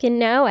fucking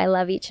know. I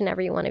love each and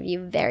every one of you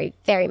very,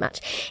 very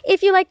much.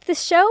 If you liked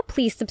this show,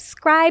 please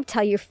subscribe,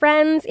 tell your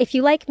friends. If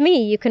you like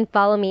me, you can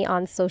follow me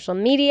on social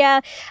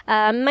media.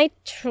 My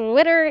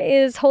Twitter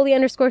is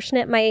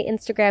holy_Schnitt. My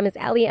Instagram is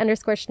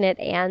Ellie_Schnitt.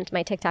 And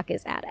my TikTok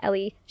is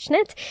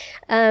 @EllieSchnitt.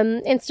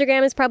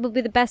 Instagram is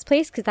probably the best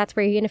place because that's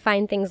where you're going to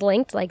find things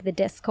linked, like the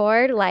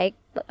Discord, like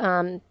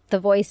the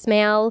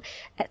voicemail,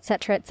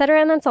 etc.,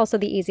 etc. And that's also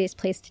the easiest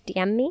place to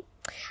DM me.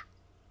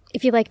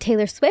 If you like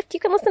Taylor Swift,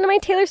 you can listen to my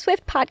Taylor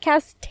Swift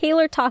podcast,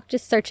 Taylor Talk.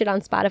 Just search it on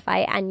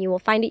Spotify and you will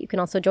find it. You can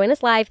also join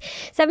us live,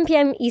 7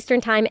 p.m.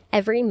 Eastern Time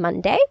every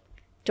Monday.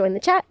 Join the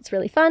chat. It's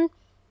really fun.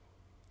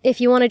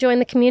 If you want to join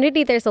the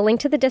community, there's a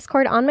link to the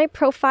Discord on my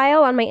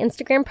profile, on my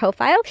Instagram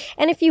profile.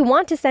 And if you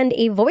want to send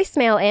a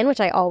voicemail in, which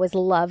I always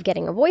love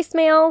getting a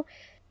voicemail,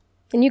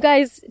 and you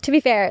guys, to be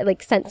fair,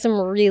 like sent some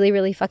really,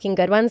 really fucking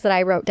good ones that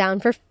I wrote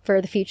down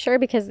for the future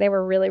because they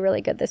were really,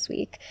 really good this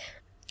week.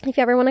 If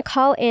you ever want to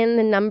call in,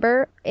 the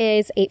number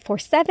is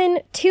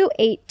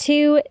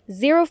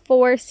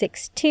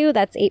 847-282-0462.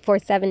 That's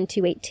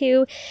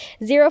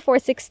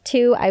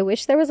 847-282-0462. I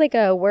wish there was like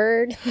a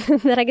word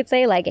that I could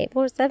say, like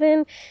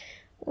 847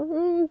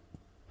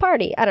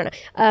 party. I don't know.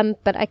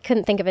 But I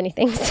couldn't think of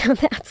anything. So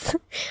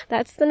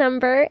that's the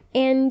number.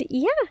 And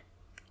yeah.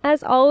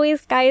 As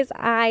always, guys,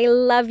 I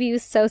love you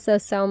so, so,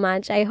 so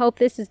much. I hope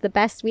this is the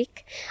best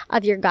week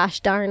of your gosh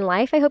darn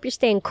life. I hope you're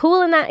staying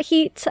cool in that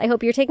heat. I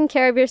hope you're taking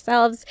care of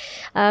yourselves.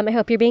 I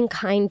hope you're being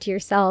kind to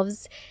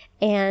yourselves.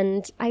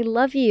 And I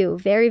love you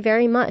very,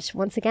 very much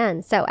once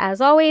again. So as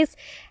always,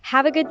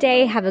 have a good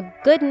day. Have a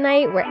good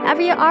night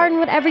wherever you are and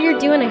whatever you're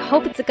doing. I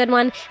hope it's a good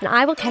one. And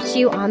I will catch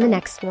you on the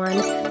next one.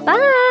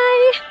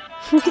 Bye!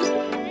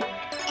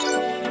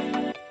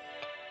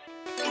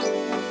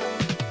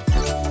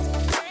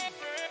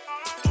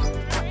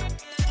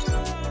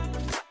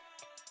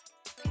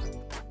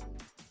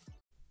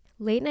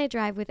 Late Night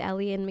Drive with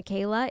Ellie and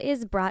Michaela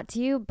is brought to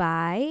you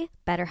by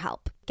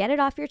BetterHelp. Get it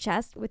off your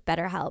chest with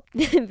BetterHelp.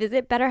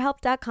 Visit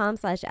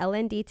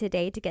betterhelp.com/LND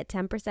today to get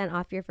 10%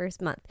 off your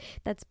first month.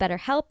 That's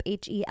BetterHelp,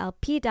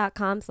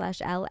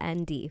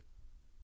 HELP.com/LND.